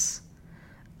as,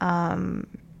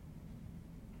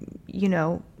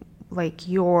 like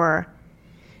your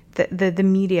the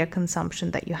media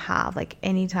consumption that you have. Like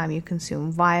anytime you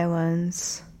consume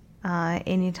violence,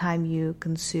 anytime you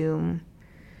consume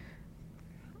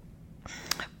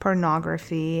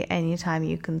pornography, anytime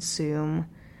you consume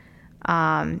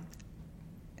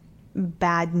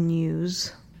bad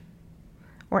news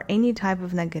or any type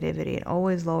of negativity, it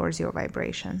always lowers your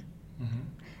vibration. Mm-hmm.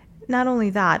 Not only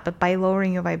that, but by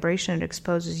lowering your vibration, it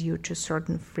exposes you to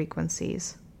certain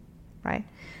frequencies, right?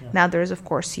 Yeah. Now, there's, of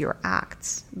course, your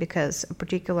acts, because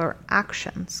particular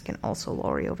actions can also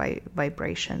lower your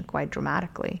vibration quite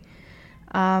dramatically.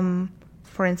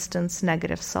 For instance,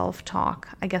 negative self-talk.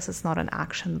 I guess it's not an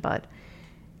action, but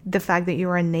the fact that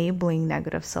you're enabling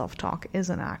negative self-talk is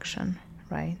an action,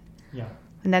 right? Yeah.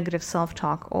 Negative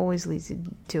self-talk always leads you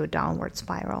to a downward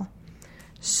spiral.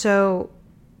 So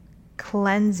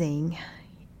cleansing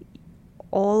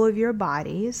all of your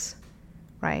bodies,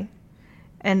 right?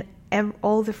 And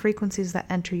all the frequencies that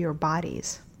enter your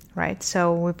bodies, right?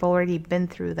 So we've already been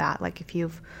through that. Like if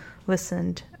you've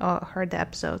listened or heard the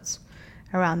episodes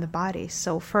around the body.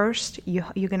 So first, you're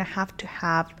going to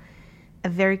have a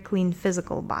very clean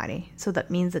physical body. So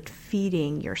that means that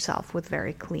feeding yourself with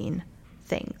very clean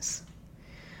things.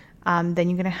 Then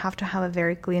you're going to have a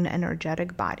very clean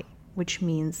energetic body, which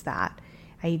means that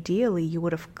ideally you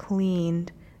would have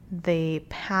cleaned the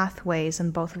pathways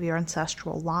in both of your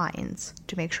ancestral lines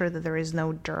to make sure that there is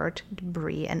no dirt,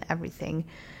 debris, and everything,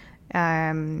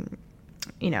 no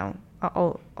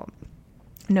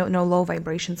low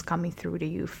vibrations coming through to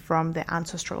you from the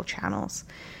ancestral channels.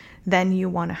 Then you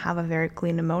want to have a very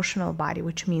clean emotional body,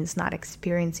 which means not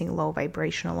experiencing low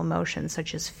vibrational emotions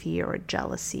such as fear or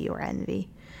jealousy or envy.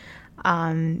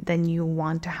 Then you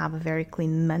want to have a very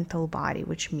clean mental body,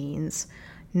 which means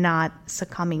not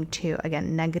succumbing to,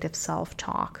 again, negative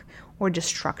self-talk or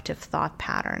destructive thought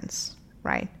patterns,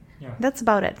 right? Yeah. That's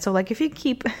about it. So like if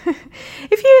you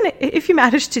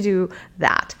manage to do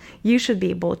that, you should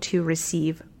be able to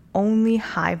receive only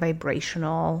high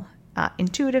vibrational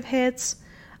intuitive hits,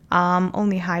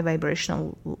 only high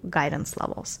vibrational guidance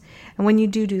levels. And when you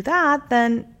do that,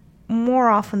 then more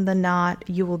often than not,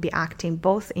 you will be acting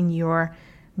both in your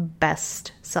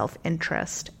best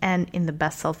self-interest and in the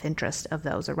best self-interest of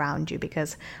those around you,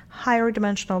 because higher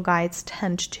dimensional guides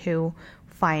tend to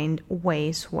find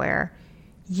ways where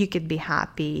you could be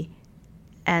happy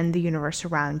and the universe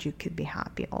around you could be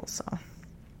happy also.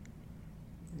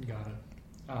 Got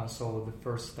it. So the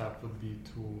first step would be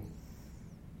to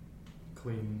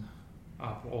clean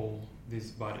up all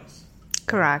these bodies.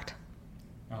 Correct.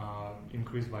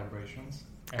 Increase vibrations.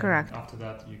 And Correct. After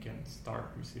that, you can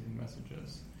start receiving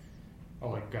messages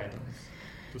or like guidance,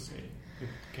 to say. It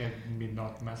can be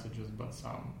not messages, but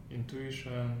some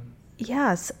intuition.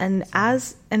 Yes, and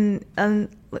as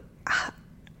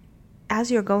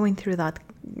you're going through that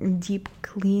deep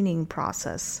cleaning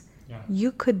process,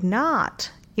 you could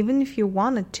not, even if you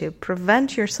wanted to,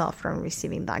 prevent yourself from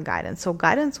receiving that guidance. So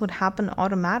guidance would happen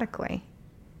automatically.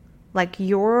 Like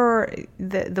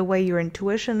the way your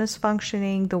intuition is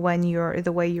functioning, the way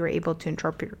you're able to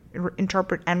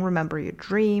interpret and remember your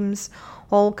dreams,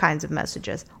 all kinds of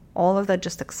messages, all of that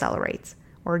just accelerates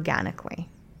organically.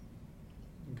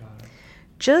 Got it.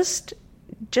 Just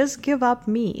give up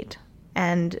meat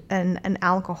and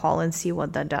alcohol and see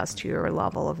what that does to your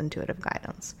level of intuitive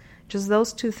guidance. Just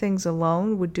those two things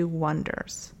alone would do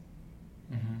wonders.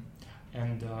 Mm-hmm.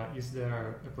 And is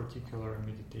there a particular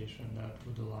meditation that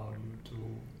would allow you to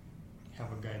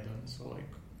have a guidance? So like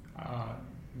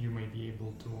you may be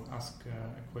able to ask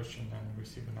a question and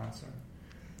receive an answer.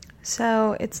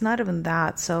 So it's not even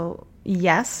that. So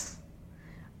yes,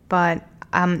 but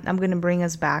I'm going to bring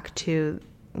us back to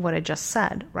what I just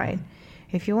said, right?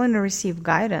 Mm-hmm. If you want to receive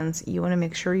guidance, you want to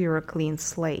make sure you're a clean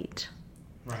slate.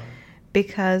 Right.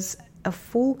 Because a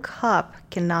full cup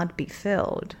cannot be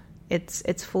filled.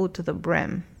 It's full to the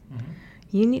brim. Mm-hmm.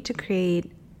 You need to create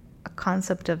a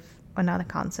concept of, or not a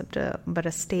concept, but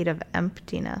a state of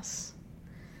emptiness.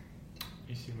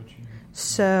 I see what you mean.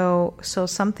 So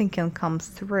something can come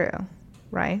through,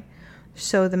 right?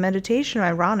 So the meditation,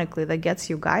 ironically, that gets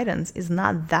you guidance is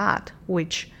not that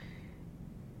which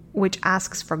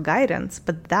asks for guidance,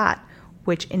 but that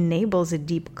which enables a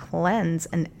deep cleanse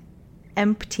and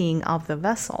emptying of the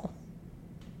vessel.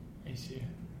 I see.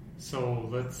 So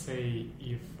let's say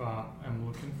if I'm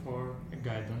looking for a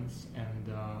guidance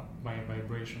and my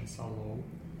vibrations are low,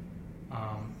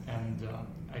 and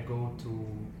I go to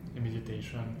a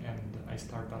meditation and I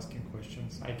start asking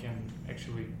questions, I can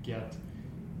actually get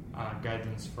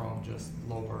guidance from just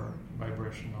lower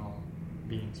vibrational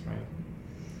beings, right?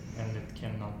 And it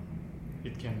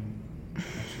can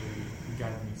actually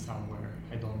guide me somewhere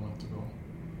I don't want to go.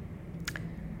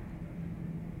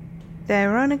 The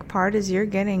ironic part is you're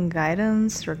getting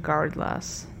guidance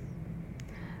regardless.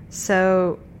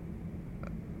 So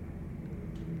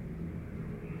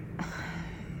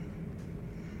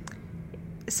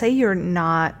say you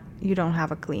don't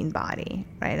have a clean body,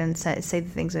 right? And say the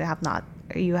things that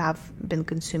you have been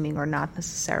consuming are not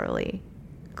necessarily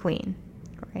clean,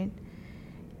 right?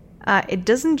 It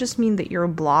doesn't just mean that you're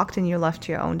blocked and you're left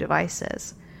to your own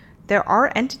devices. There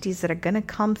are entities that are going to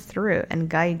come through and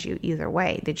guide you either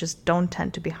way. They just don't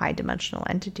tend to be high-dimensional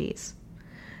entities.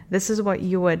 This is what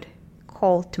you would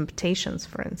call temptations,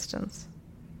 for instance,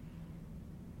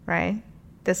 right?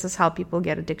 This is how people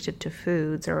get addicted to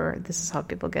foods, or this is how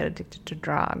people get addicted to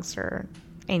drugs, or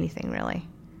anything really.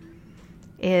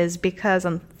 Is because,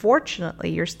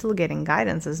 unfortunately, you're still getting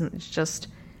guidance. It's just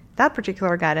that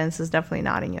particular guidance is definitely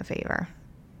not in your favor.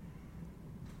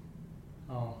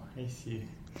 Oh, I see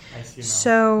now.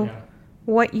 So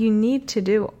what you need to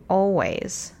do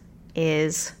always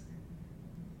is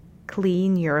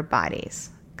clean your bodies.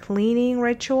 Cleaning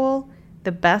ritual,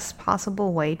 the best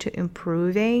possible way to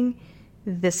improving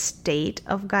the state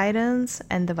of guidance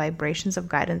and the vibrations of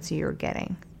guidance you're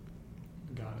getting.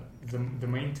 Got it. The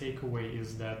main takeaway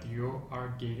is that you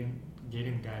are getting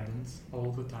guidance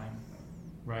all the time,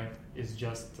 right? It's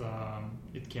just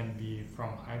it can be from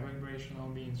high vibrational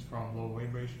beings, from low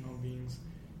vibrational beings.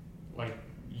 Like,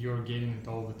 you're getting it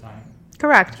all the time.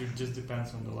 Correct. It just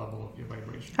depends on the level of your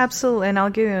vibration. Absolutely, and I'll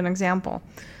give you an example.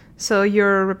 So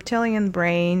your reptilian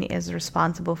brain is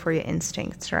responsible for your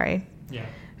instincts, right? Yeah.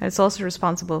 And it's also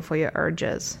responsible for your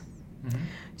urges. Mm-hmm.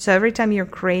 So every time you're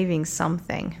craving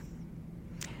something,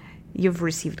 you've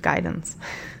received guidance.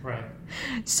 Right.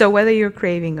 So whether you're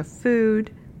craving a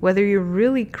food, whether you're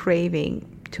really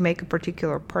craving to make a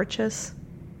particular purchase,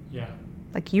 yeah,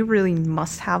 like you really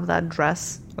must have that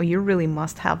dress, or you really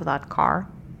must have that car,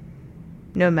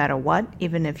 no matter what,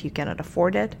 even if you cannot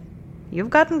afford it, you've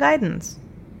gotten guidance.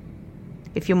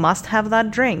 If you must have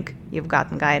that drink, you've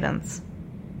gotten guidance.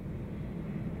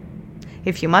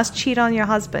 If you must cheat on your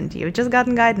husband, you've just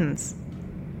gotten guidance.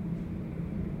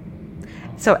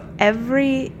 So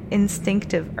every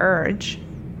instinctive urge,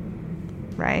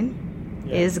 right,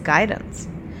 is guidance.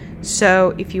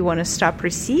 So if you want to stop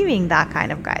receiving that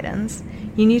kind of guidance,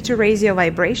 you need to raise your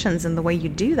vibrations, and the way you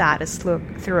do that is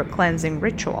through a cleansing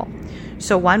ritual.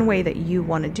 So one way that you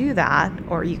want to do that,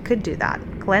 or you could do that,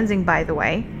 cleansing, by the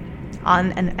way,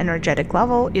 on an energetic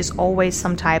level, is always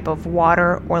some type of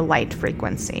water or light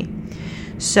frequency.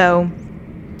 So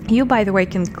you, by the way,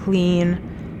 can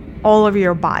clean all of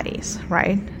your bodies,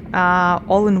 right?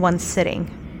 All in one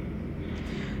sitting.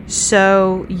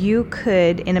 So you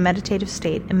could, in a meditative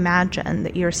state, imagine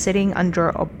that you're sitting under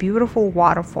a beautiful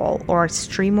waterfall or a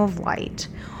stream of light.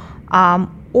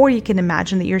 Or you can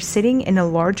imagine that you're sitting in a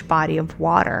large body of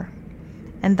water.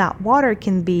 And that water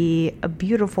can be a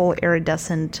beautiful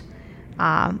iridescent,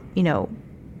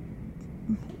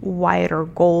 white or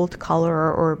gold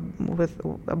color, or with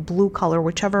a blue color,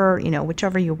 whichever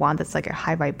you want. That's like a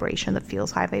high vibration, that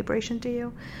feels high vibration to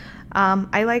you.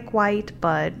 I like white,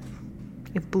 but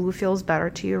if blue feels better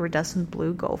to you, iridescent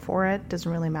blue, go for it. Doesn't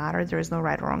really matter. There is no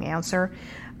right or wrong answer.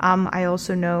 I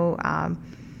also know,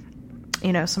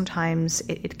 sometimes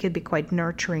it could be quite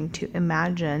nurturing to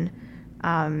imagine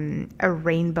a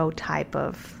rainbow type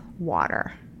of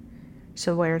water.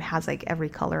 So where it has like every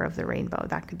color of the rainbow,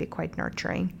 that could be quite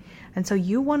nurturing. And so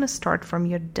you want to start from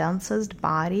your densest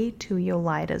body to your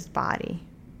lightest body,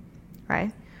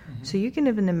 right? Mm-hmm. So you can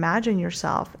even imagine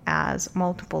yourself as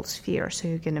multiple spheres. So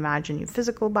you can imagine your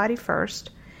physical body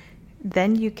first,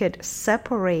 then you could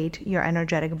separate your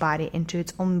energetic body into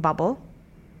its own bubble,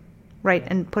 right,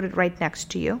 and put it right next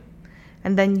to you.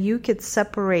 And then you could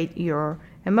separate your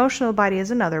emotional body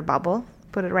as another bubble,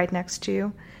 put it right next to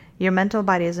you. Your mental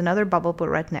body is another bubble, put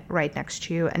right next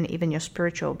to you, and even your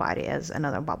spiritual body is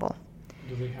another bubble.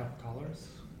 Do they have colors?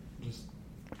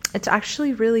 It's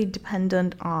actually really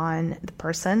dependent on the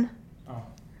person,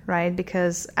 right?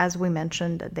 Because as we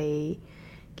mentioned, they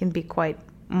can be quite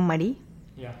muddy.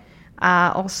 Yeah.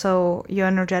 Also, your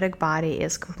energetic body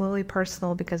is completely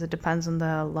personal because it depends on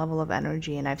the level of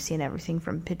energy, and I've seen everything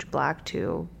from pitch black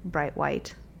to bright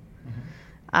white.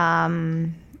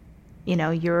 Mm-hmm.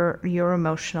 Your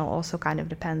emotional also kind of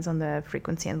depends on the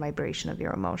frequency and vibration of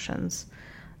your emotions.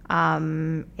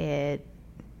 It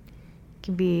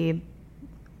can be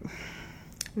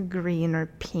green or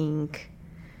pink,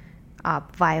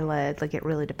 violet, like it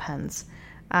really depends.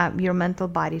 Your mental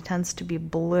body tends to be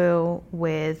blue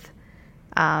with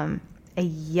a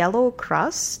yellow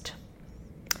crust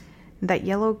That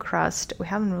yellow crust, we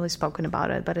haven't really spoken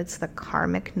about it, but it's the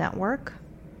karmic network.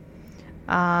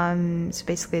 So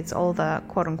basically it's all the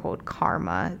quote-unquote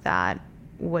karma that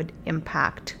would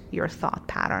impact your thought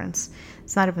patterns.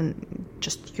 It's not even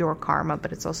just your karma,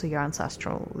 but it's also your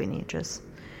ancestral lineages.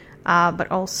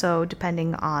 But also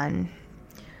depending on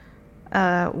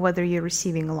whether you're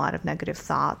receiving a lot of negative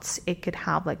thoughts, it could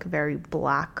have like a very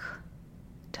black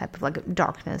type of like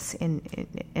darkness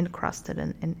encrusted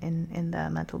in the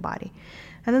mental body.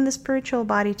 And then the spiritual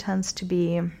body tends to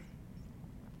be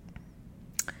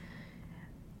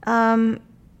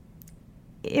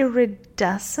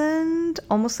iridescent,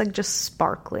 almost like just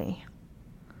sparkly,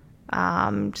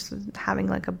 just having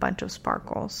like a bunch of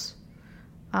sparkles.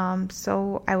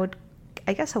 So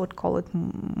I guess I would call it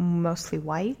mostly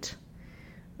white,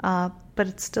 but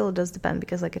it still does depend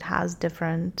because like it has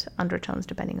different undertones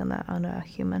depending on a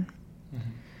human.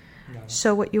 Mm-hmm. Yeah.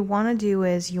 So what you want to do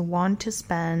is you want to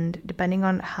spend, depending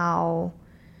on how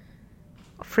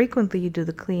frequently you do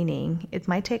the cleaning, it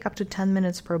might take up to 10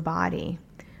 minutes per body.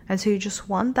 And so you just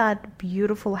want that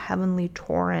beautiful heavenly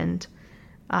torrent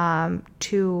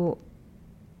to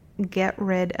get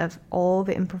rid of all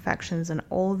the imperfections and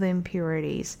all the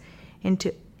impurities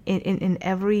in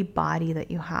every body that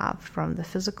you have, from the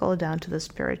physical down to the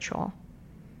spiritual.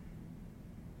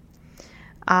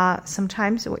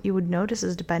 Sometimes what you would notice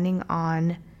is, depending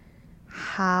on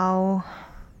how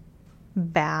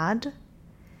bad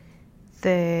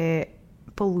the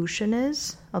pollution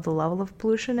is, or the level of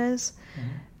pollution is,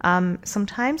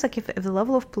 sometimes like if the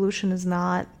level of pollution is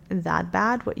not that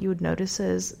bad, what you would notice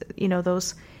is,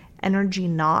 those energy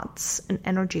knots and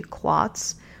energy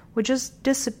clots would just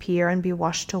disappear and be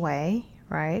washed away,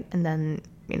 right? And then,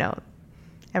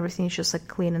 everything is just like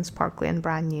clean and sparkly and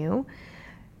brand new.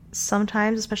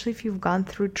 Sometimes, especially if you've gone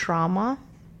through trauma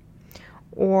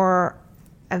or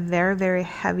a very, very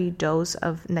heavy dose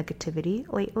of negativity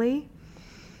lately,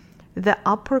 the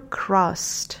upper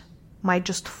crust might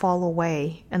just fall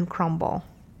away and crumble.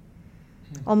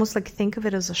 Almost like think of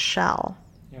it as a shell.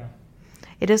 Yeah.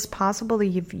 It is possible that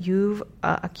you've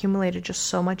accumulated just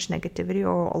so much negativity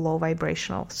or low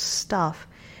vibrational stuff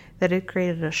that it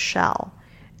created a shell.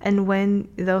 And when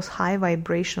those high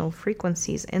vibrational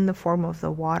frequencies in the form of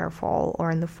the waterfall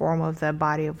or in the form of the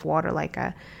body of water, like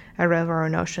a river or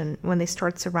an ocean, when they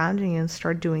start surrounding you and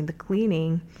start doing the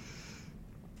cleaning,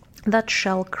 that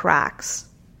shell cracks.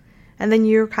 And then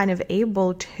you're kind of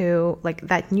able to, like,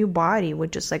 that new body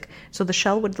would just like, so the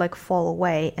shell would like fall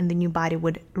away and the new body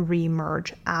would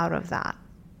re-emerge out of that.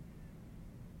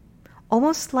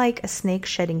 Almost like a snake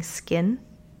shedding skin.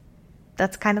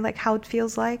 That's kind of like how it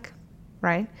feels like,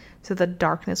 right? So the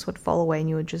darkness would fall away and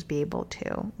you would just be able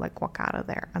to like walk out of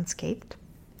there unscathed.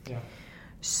 Yeah.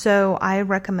 So I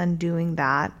recommend doing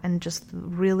that and just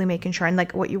really making sure. And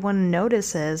like what you want to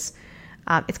notice is,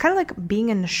 it's kind of like being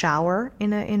in a shower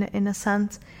in a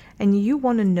sense, and you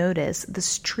want to notice the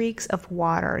streaks of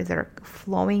water that are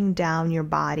flowing down your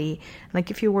body. Like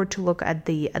if you were to look at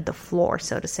the floor,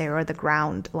 so to say, or the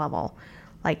ground level,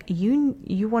 like you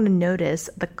want to notice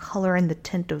the color and the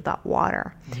tint of that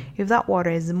water. Mm-hmm. If that water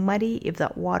is muddy, if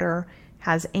that water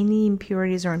has any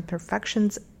impurities or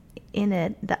imperfections in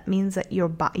it, that means that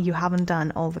you haven't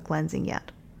done all the cleansing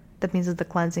yet. That means that the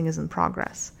cleansing is in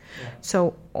progress. Yeah.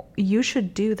 So you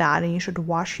should do that, and you should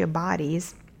wash your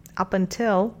bodies up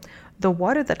until the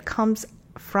water that comes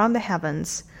from the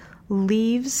heavens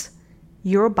leaves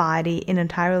your body in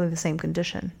entirely the same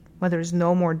condition, where there's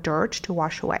no more dirt to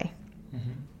wash away.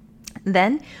 Mm-hmm.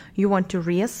 Then you want to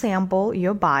reassemble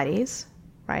your bodies,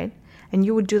 right? And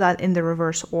you would do that in the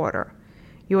reverse order.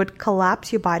 You would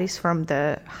collapse your bodies from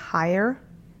the higher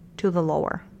to the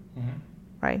lower,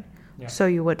 right? Yeah. So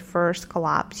you would first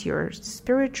collapse your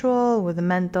spiritual with the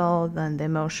mental, then the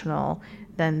emotional,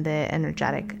 then the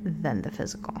energetic, then the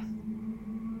physical.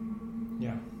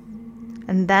 Yeah.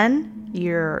 And then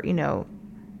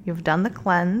you've done the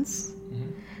cleanse,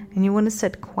 and you want to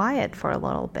sit quiet for a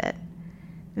little bit.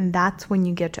 And that's when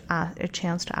you get to a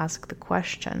chance to ask the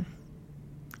question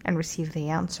and receive the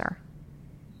answer,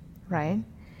 right?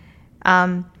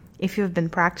 If you've been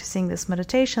practicing this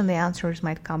meditation, the answers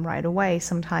might come right away.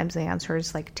 Sometimes the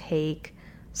answers like take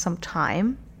some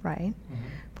time, right? Mm-hmm.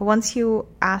 But once you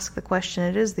ask the question,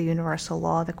 it is the universal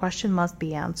law. The question must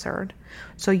be answered.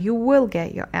 So you will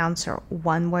get your answer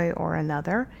one way or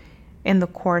another in the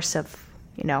course of,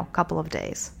 a couple of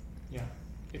days. Yeah.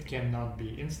 It cannot be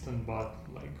instant, but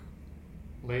like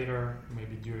later,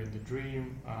 maybe during the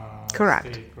dream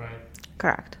Correct. state, right?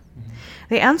 Correct. Mm-hmm.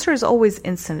 The answer is always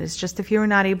instant. It's just if you're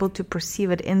not able to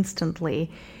perceive it instantly,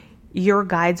 your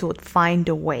guides would find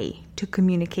a way to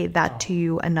communicate that to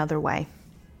you another way.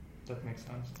 that makes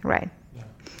sense. Right. Yeah.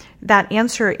 That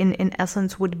answer, in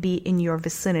essence, would be in your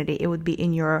vicinity. It would be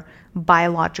in your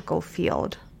biological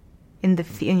field,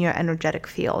 in your energetic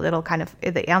field. It'll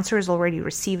the answer is already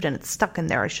received and it's stuck in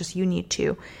there. It's just you need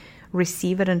to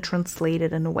receive it and translate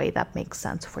it in a way that makes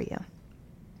sense for you.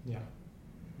 Yeah.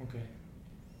 Okay.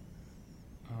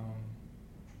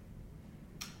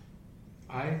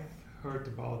 I've heard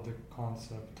about the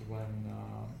concept when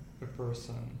a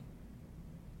person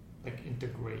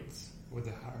integrates with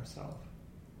the higher self,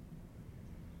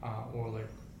 or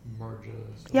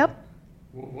merges. Yep.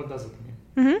 What does it mean?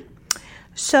 Mm-hmm.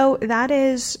 So that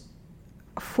is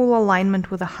full alignment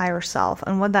with the higher self,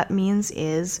 and what that means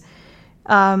is,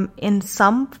 in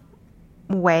some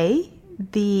way,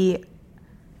 the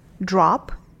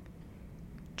drop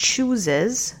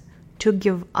chooses to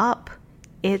give up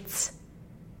its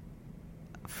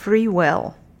free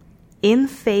will in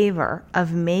favor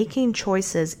of making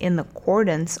choices in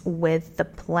accordance with the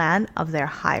plan of their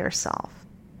higher self.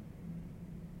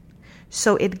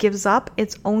 So it gives up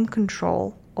its own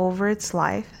control over its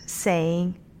life,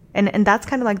 saying, and that's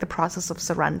kind of like the process of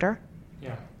surrender.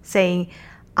 Yeah. Saying,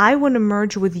 I want to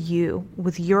merge with you,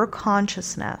 with your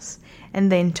consciousness and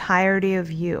the entirety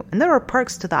of you. And there are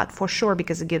perks to that for sure,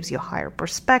 because it gives you a higher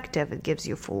perspective. It gives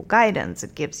you full guidance.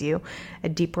 It gives you a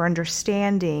deeper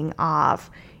understanding of,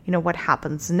 what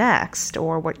happens next,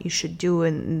 or what you should do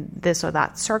in this or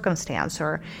that circumstance.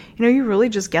 Or, you really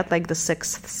just get the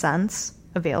sixth sense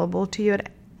available to you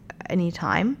at any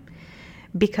time.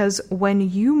 Because when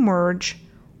you merge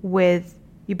with,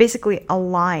 you basically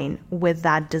align with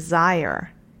that desire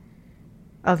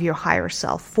of your higher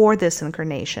self for this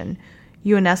incarnation,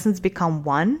 you in essence become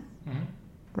one, mm-hmm.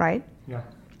 right? Yeah.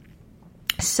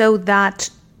 So that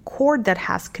cord that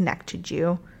has connected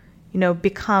you,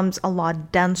 becomes a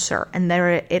lot denser, and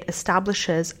there it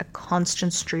establishes a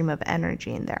constant stream of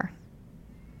energy in there.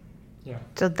 Yeah.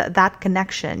 So that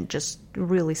connection just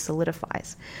really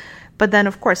solidifies. But then,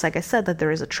 of course, like I said, that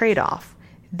there is a trade-off.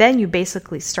 Then you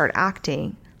basically start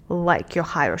acting like your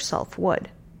higher self would.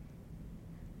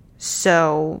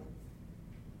 So,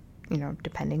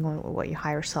 depending on what your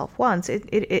higher self wants, it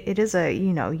is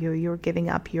you're giving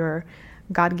up your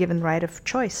God-given right of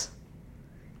choice.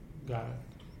 Got it.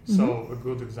 So mm-hmm. A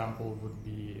good example would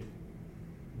be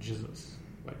Jesus,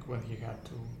 when he had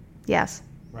to. Yes.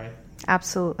 Right?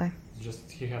 Absolutely. Just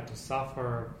he had to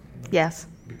suffer. Yes.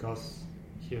 Because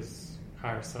his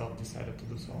higher self decided to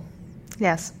do so.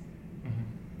 Yes.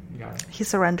 Mm-hmm. Got it. He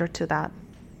surrendered to that.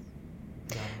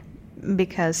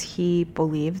 Because he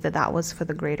believed that was for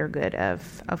the greater good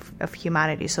of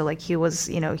humanity. So he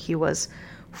was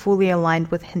fully aligned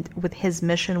with his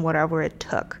mission, whatever it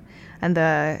took.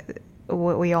 And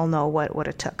we all know what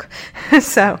it took.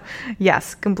 So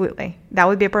yes, completely. That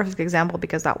would be a perfect example,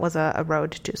 because that was a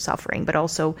road to suffering, but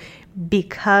also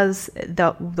because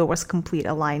there was complete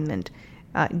alignment.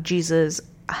 Jesus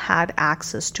had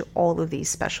access to all of these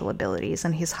special abilities,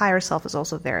 and his higher self is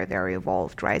also very, very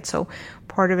evolved, right? So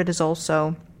part of it is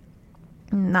also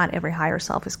not every higher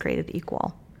self is created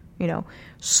equal.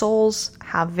 Souls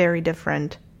have very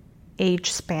different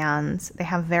age spans. They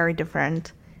have very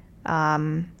different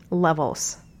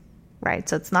levels, right?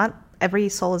 So it's not, every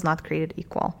soul is not created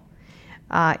equal.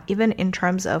 Even in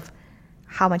terms of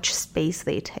how much space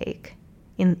they take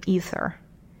in ether.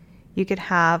 You could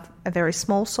have a very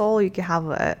small soul, you could have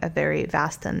a very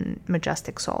vast and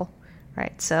majestic soul,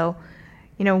 right? So,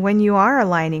 when you are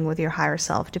aligning with your higher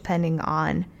self, depending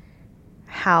on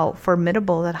how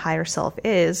formidable that higher self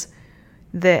is,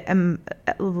 the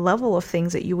level of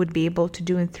things that you would be able to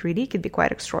do in 3D could be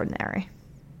quite extraordinary.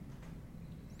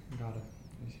 Got it.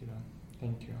 I see that.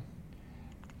 Thank you.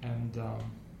 And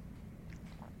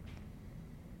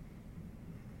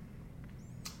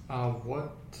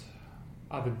what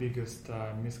are the biggest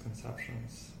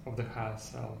misconceptions of the higher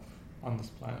self on this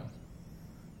planet?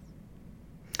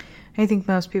 I think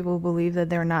most people believe that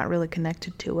they're not really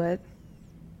connected to it.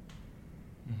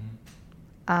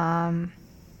 Mm-hmm.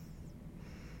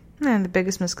 And the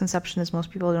biggest misconception is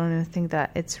most people don't even think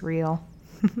that it's real.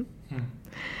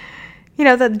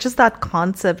 That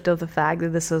concept of the fact that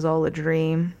this is all a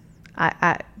dream.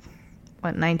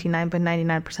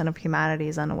 99.99% of humanity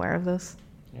is unaware of this.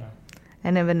 Yeah.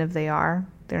 And even if they are,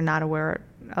 they're not aware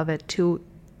of it to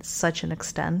such an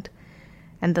extent.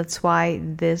 And that's why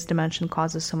this dimension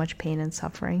causes so much pain and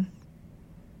suffering.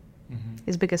 Mm-hmm.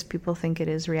 Is because people think it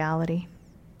is reality,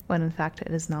 when in fact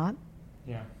it is not.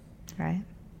 Yeah. Right?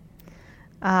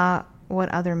 What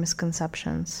other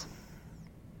misconceptions?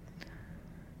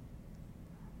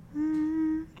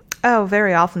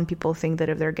 Very often people think that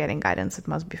if they're getting guidance, it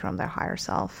must be from their higher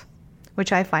self,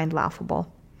 which I find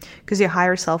laughable. Because your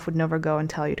higher self would never go and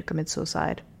tell you to commit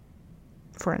suicide,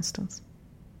 for instance.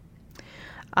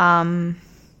 That's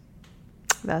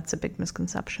a big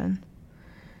misconception.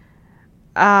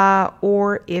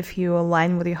 Or if you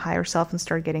align with your higher self and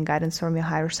start getting guidance from your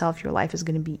higher self, your life is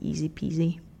going to be easy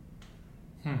peasy.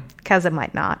 Because it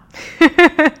might not.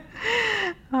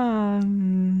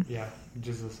 Yeah,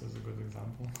 Jesus is a good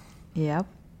example. Yep.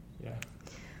 Yeah.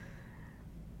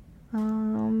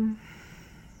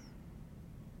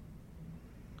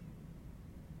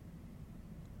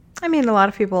 I mean, a lot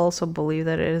of people also believe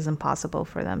that it is impossible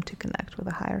for them to connect with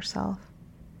a higher self.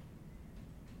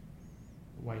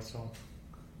 Why so?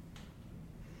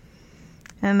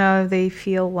 I don't know, they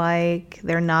feel like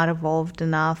they're not evolved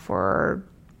enough or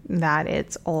that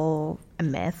it's all a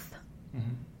myth.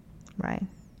 Right?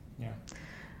 Yeah.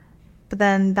 But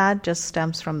then that just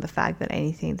stems from the fact that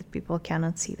anything that people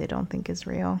cannot see, they don't think is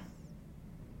real.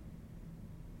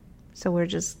 So we're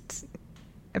just,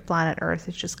 planet Earth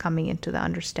is just coming into the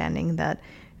understanding that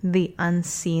the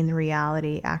unseen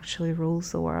reality actually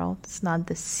rules the world. It's not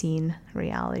the seen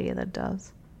reality that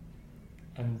does.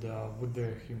 And would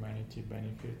the humanity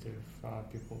benefit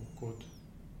if people could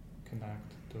connect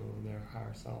to their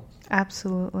higher selves?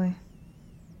 Absolutely.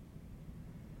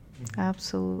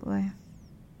 Absolutely.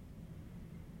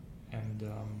 And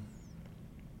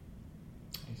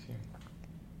I see.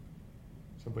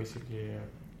 So basically,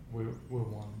 we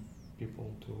want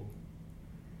people to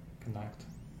connect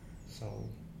so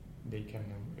they can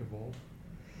evolve,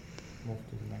 move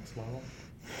to the next level.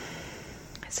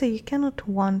 So you cannot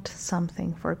want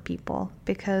something for people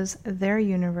because their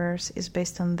universe is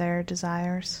based on their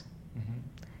desires.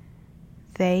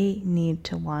 They need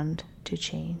to want to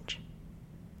change.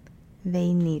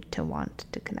 They need to want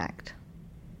to connect.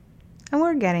 And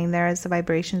we're getting there as the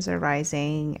vibrations are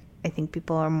rising. I think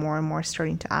people are more and more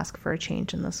starting to ask for a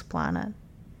change in this planet.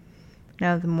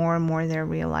 Now, the more and more they're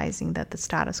realizing that the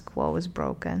status quo is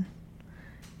broken.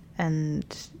 And,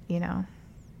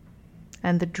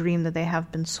 and the dream that they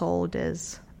have been sold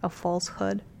is a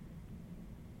falsehood.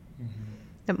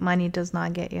 That money does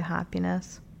not get you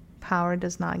happiness. Power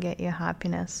does not get you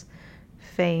happiness.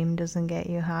 Fame doesn't get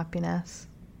you happiness.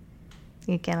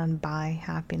 You cannot buy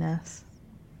happiness.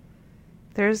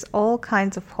 There's all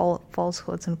kinds of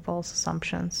falsehoods and false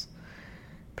assumptions.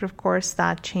 But of course,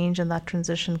 that change and that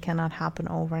transition cannot happen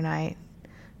overnight.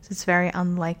 So it's very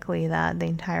unlikely that the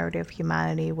entirety of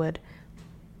humanity would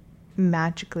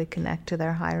magically connect to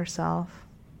their higher self.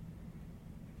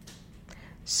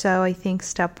 So I think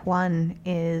step one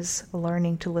is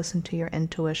learning to listen to your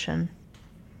intuition.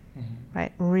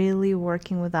 Right? Really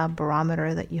working with that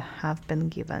barometer that you have been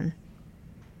given.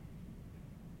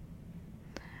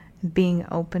 Being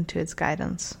open to its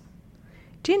guidance.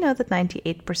 Do you know that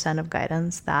 98% of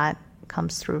guidance that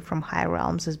comes through from higher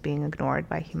realms is being ignored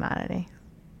by humanity?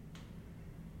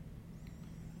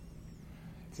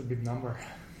 It's a big number.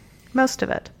 Most of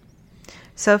it.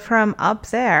 So from up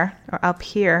there, or up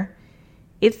here,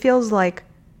 it feels like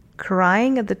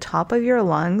crying at the top of your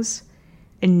lungs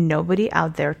and nobody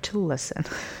out there to listen.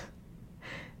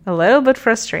 A little bit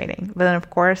frustrating. But then, of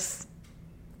course,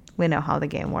 we know how the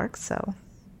game works, so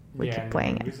we keep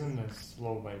playing it. The reason is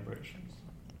low vibrations.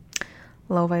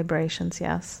 Low vibrations,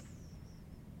 yes.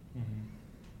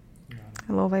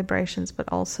 Low vibrations, but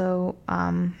also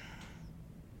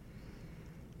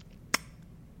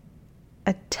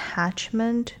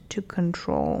attachment to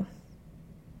control.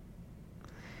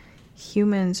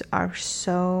 Humans are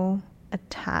so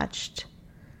attached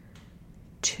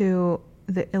to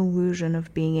the illusion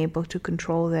of being able to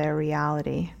control their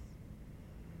reality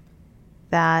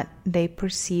that they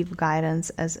perceive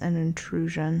guidance as an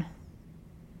intrusion.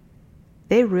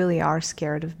 They really are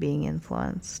scared of being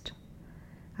influenced.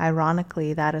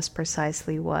 Ironically, that is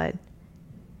precisely what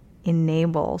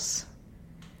enables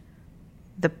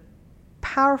the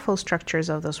powerful structures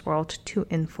of this world to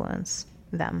influence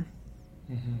them.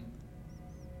 I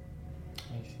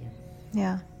see.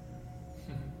 Yeah.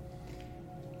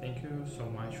 Thank you so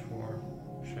much for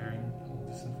sharing all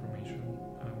this information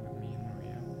with me and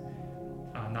Maria.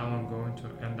 Now I'm going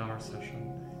to end our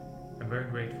session. I'm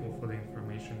very grateful for the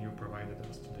information you provided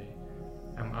us today.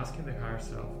 I'm asking the higher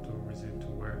self to visit to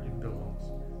where it belongs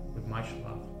with much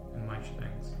love and much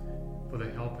thanks for the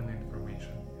help and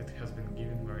information it has been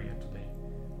given Maria today.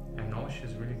 I know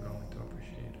she's really going to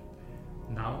appreciate it.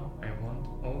 Now I want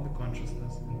all the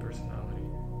consciousness and personality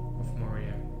of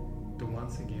Maria to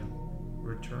once again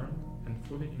return and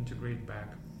fully integrate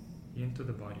back into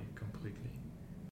the body completely.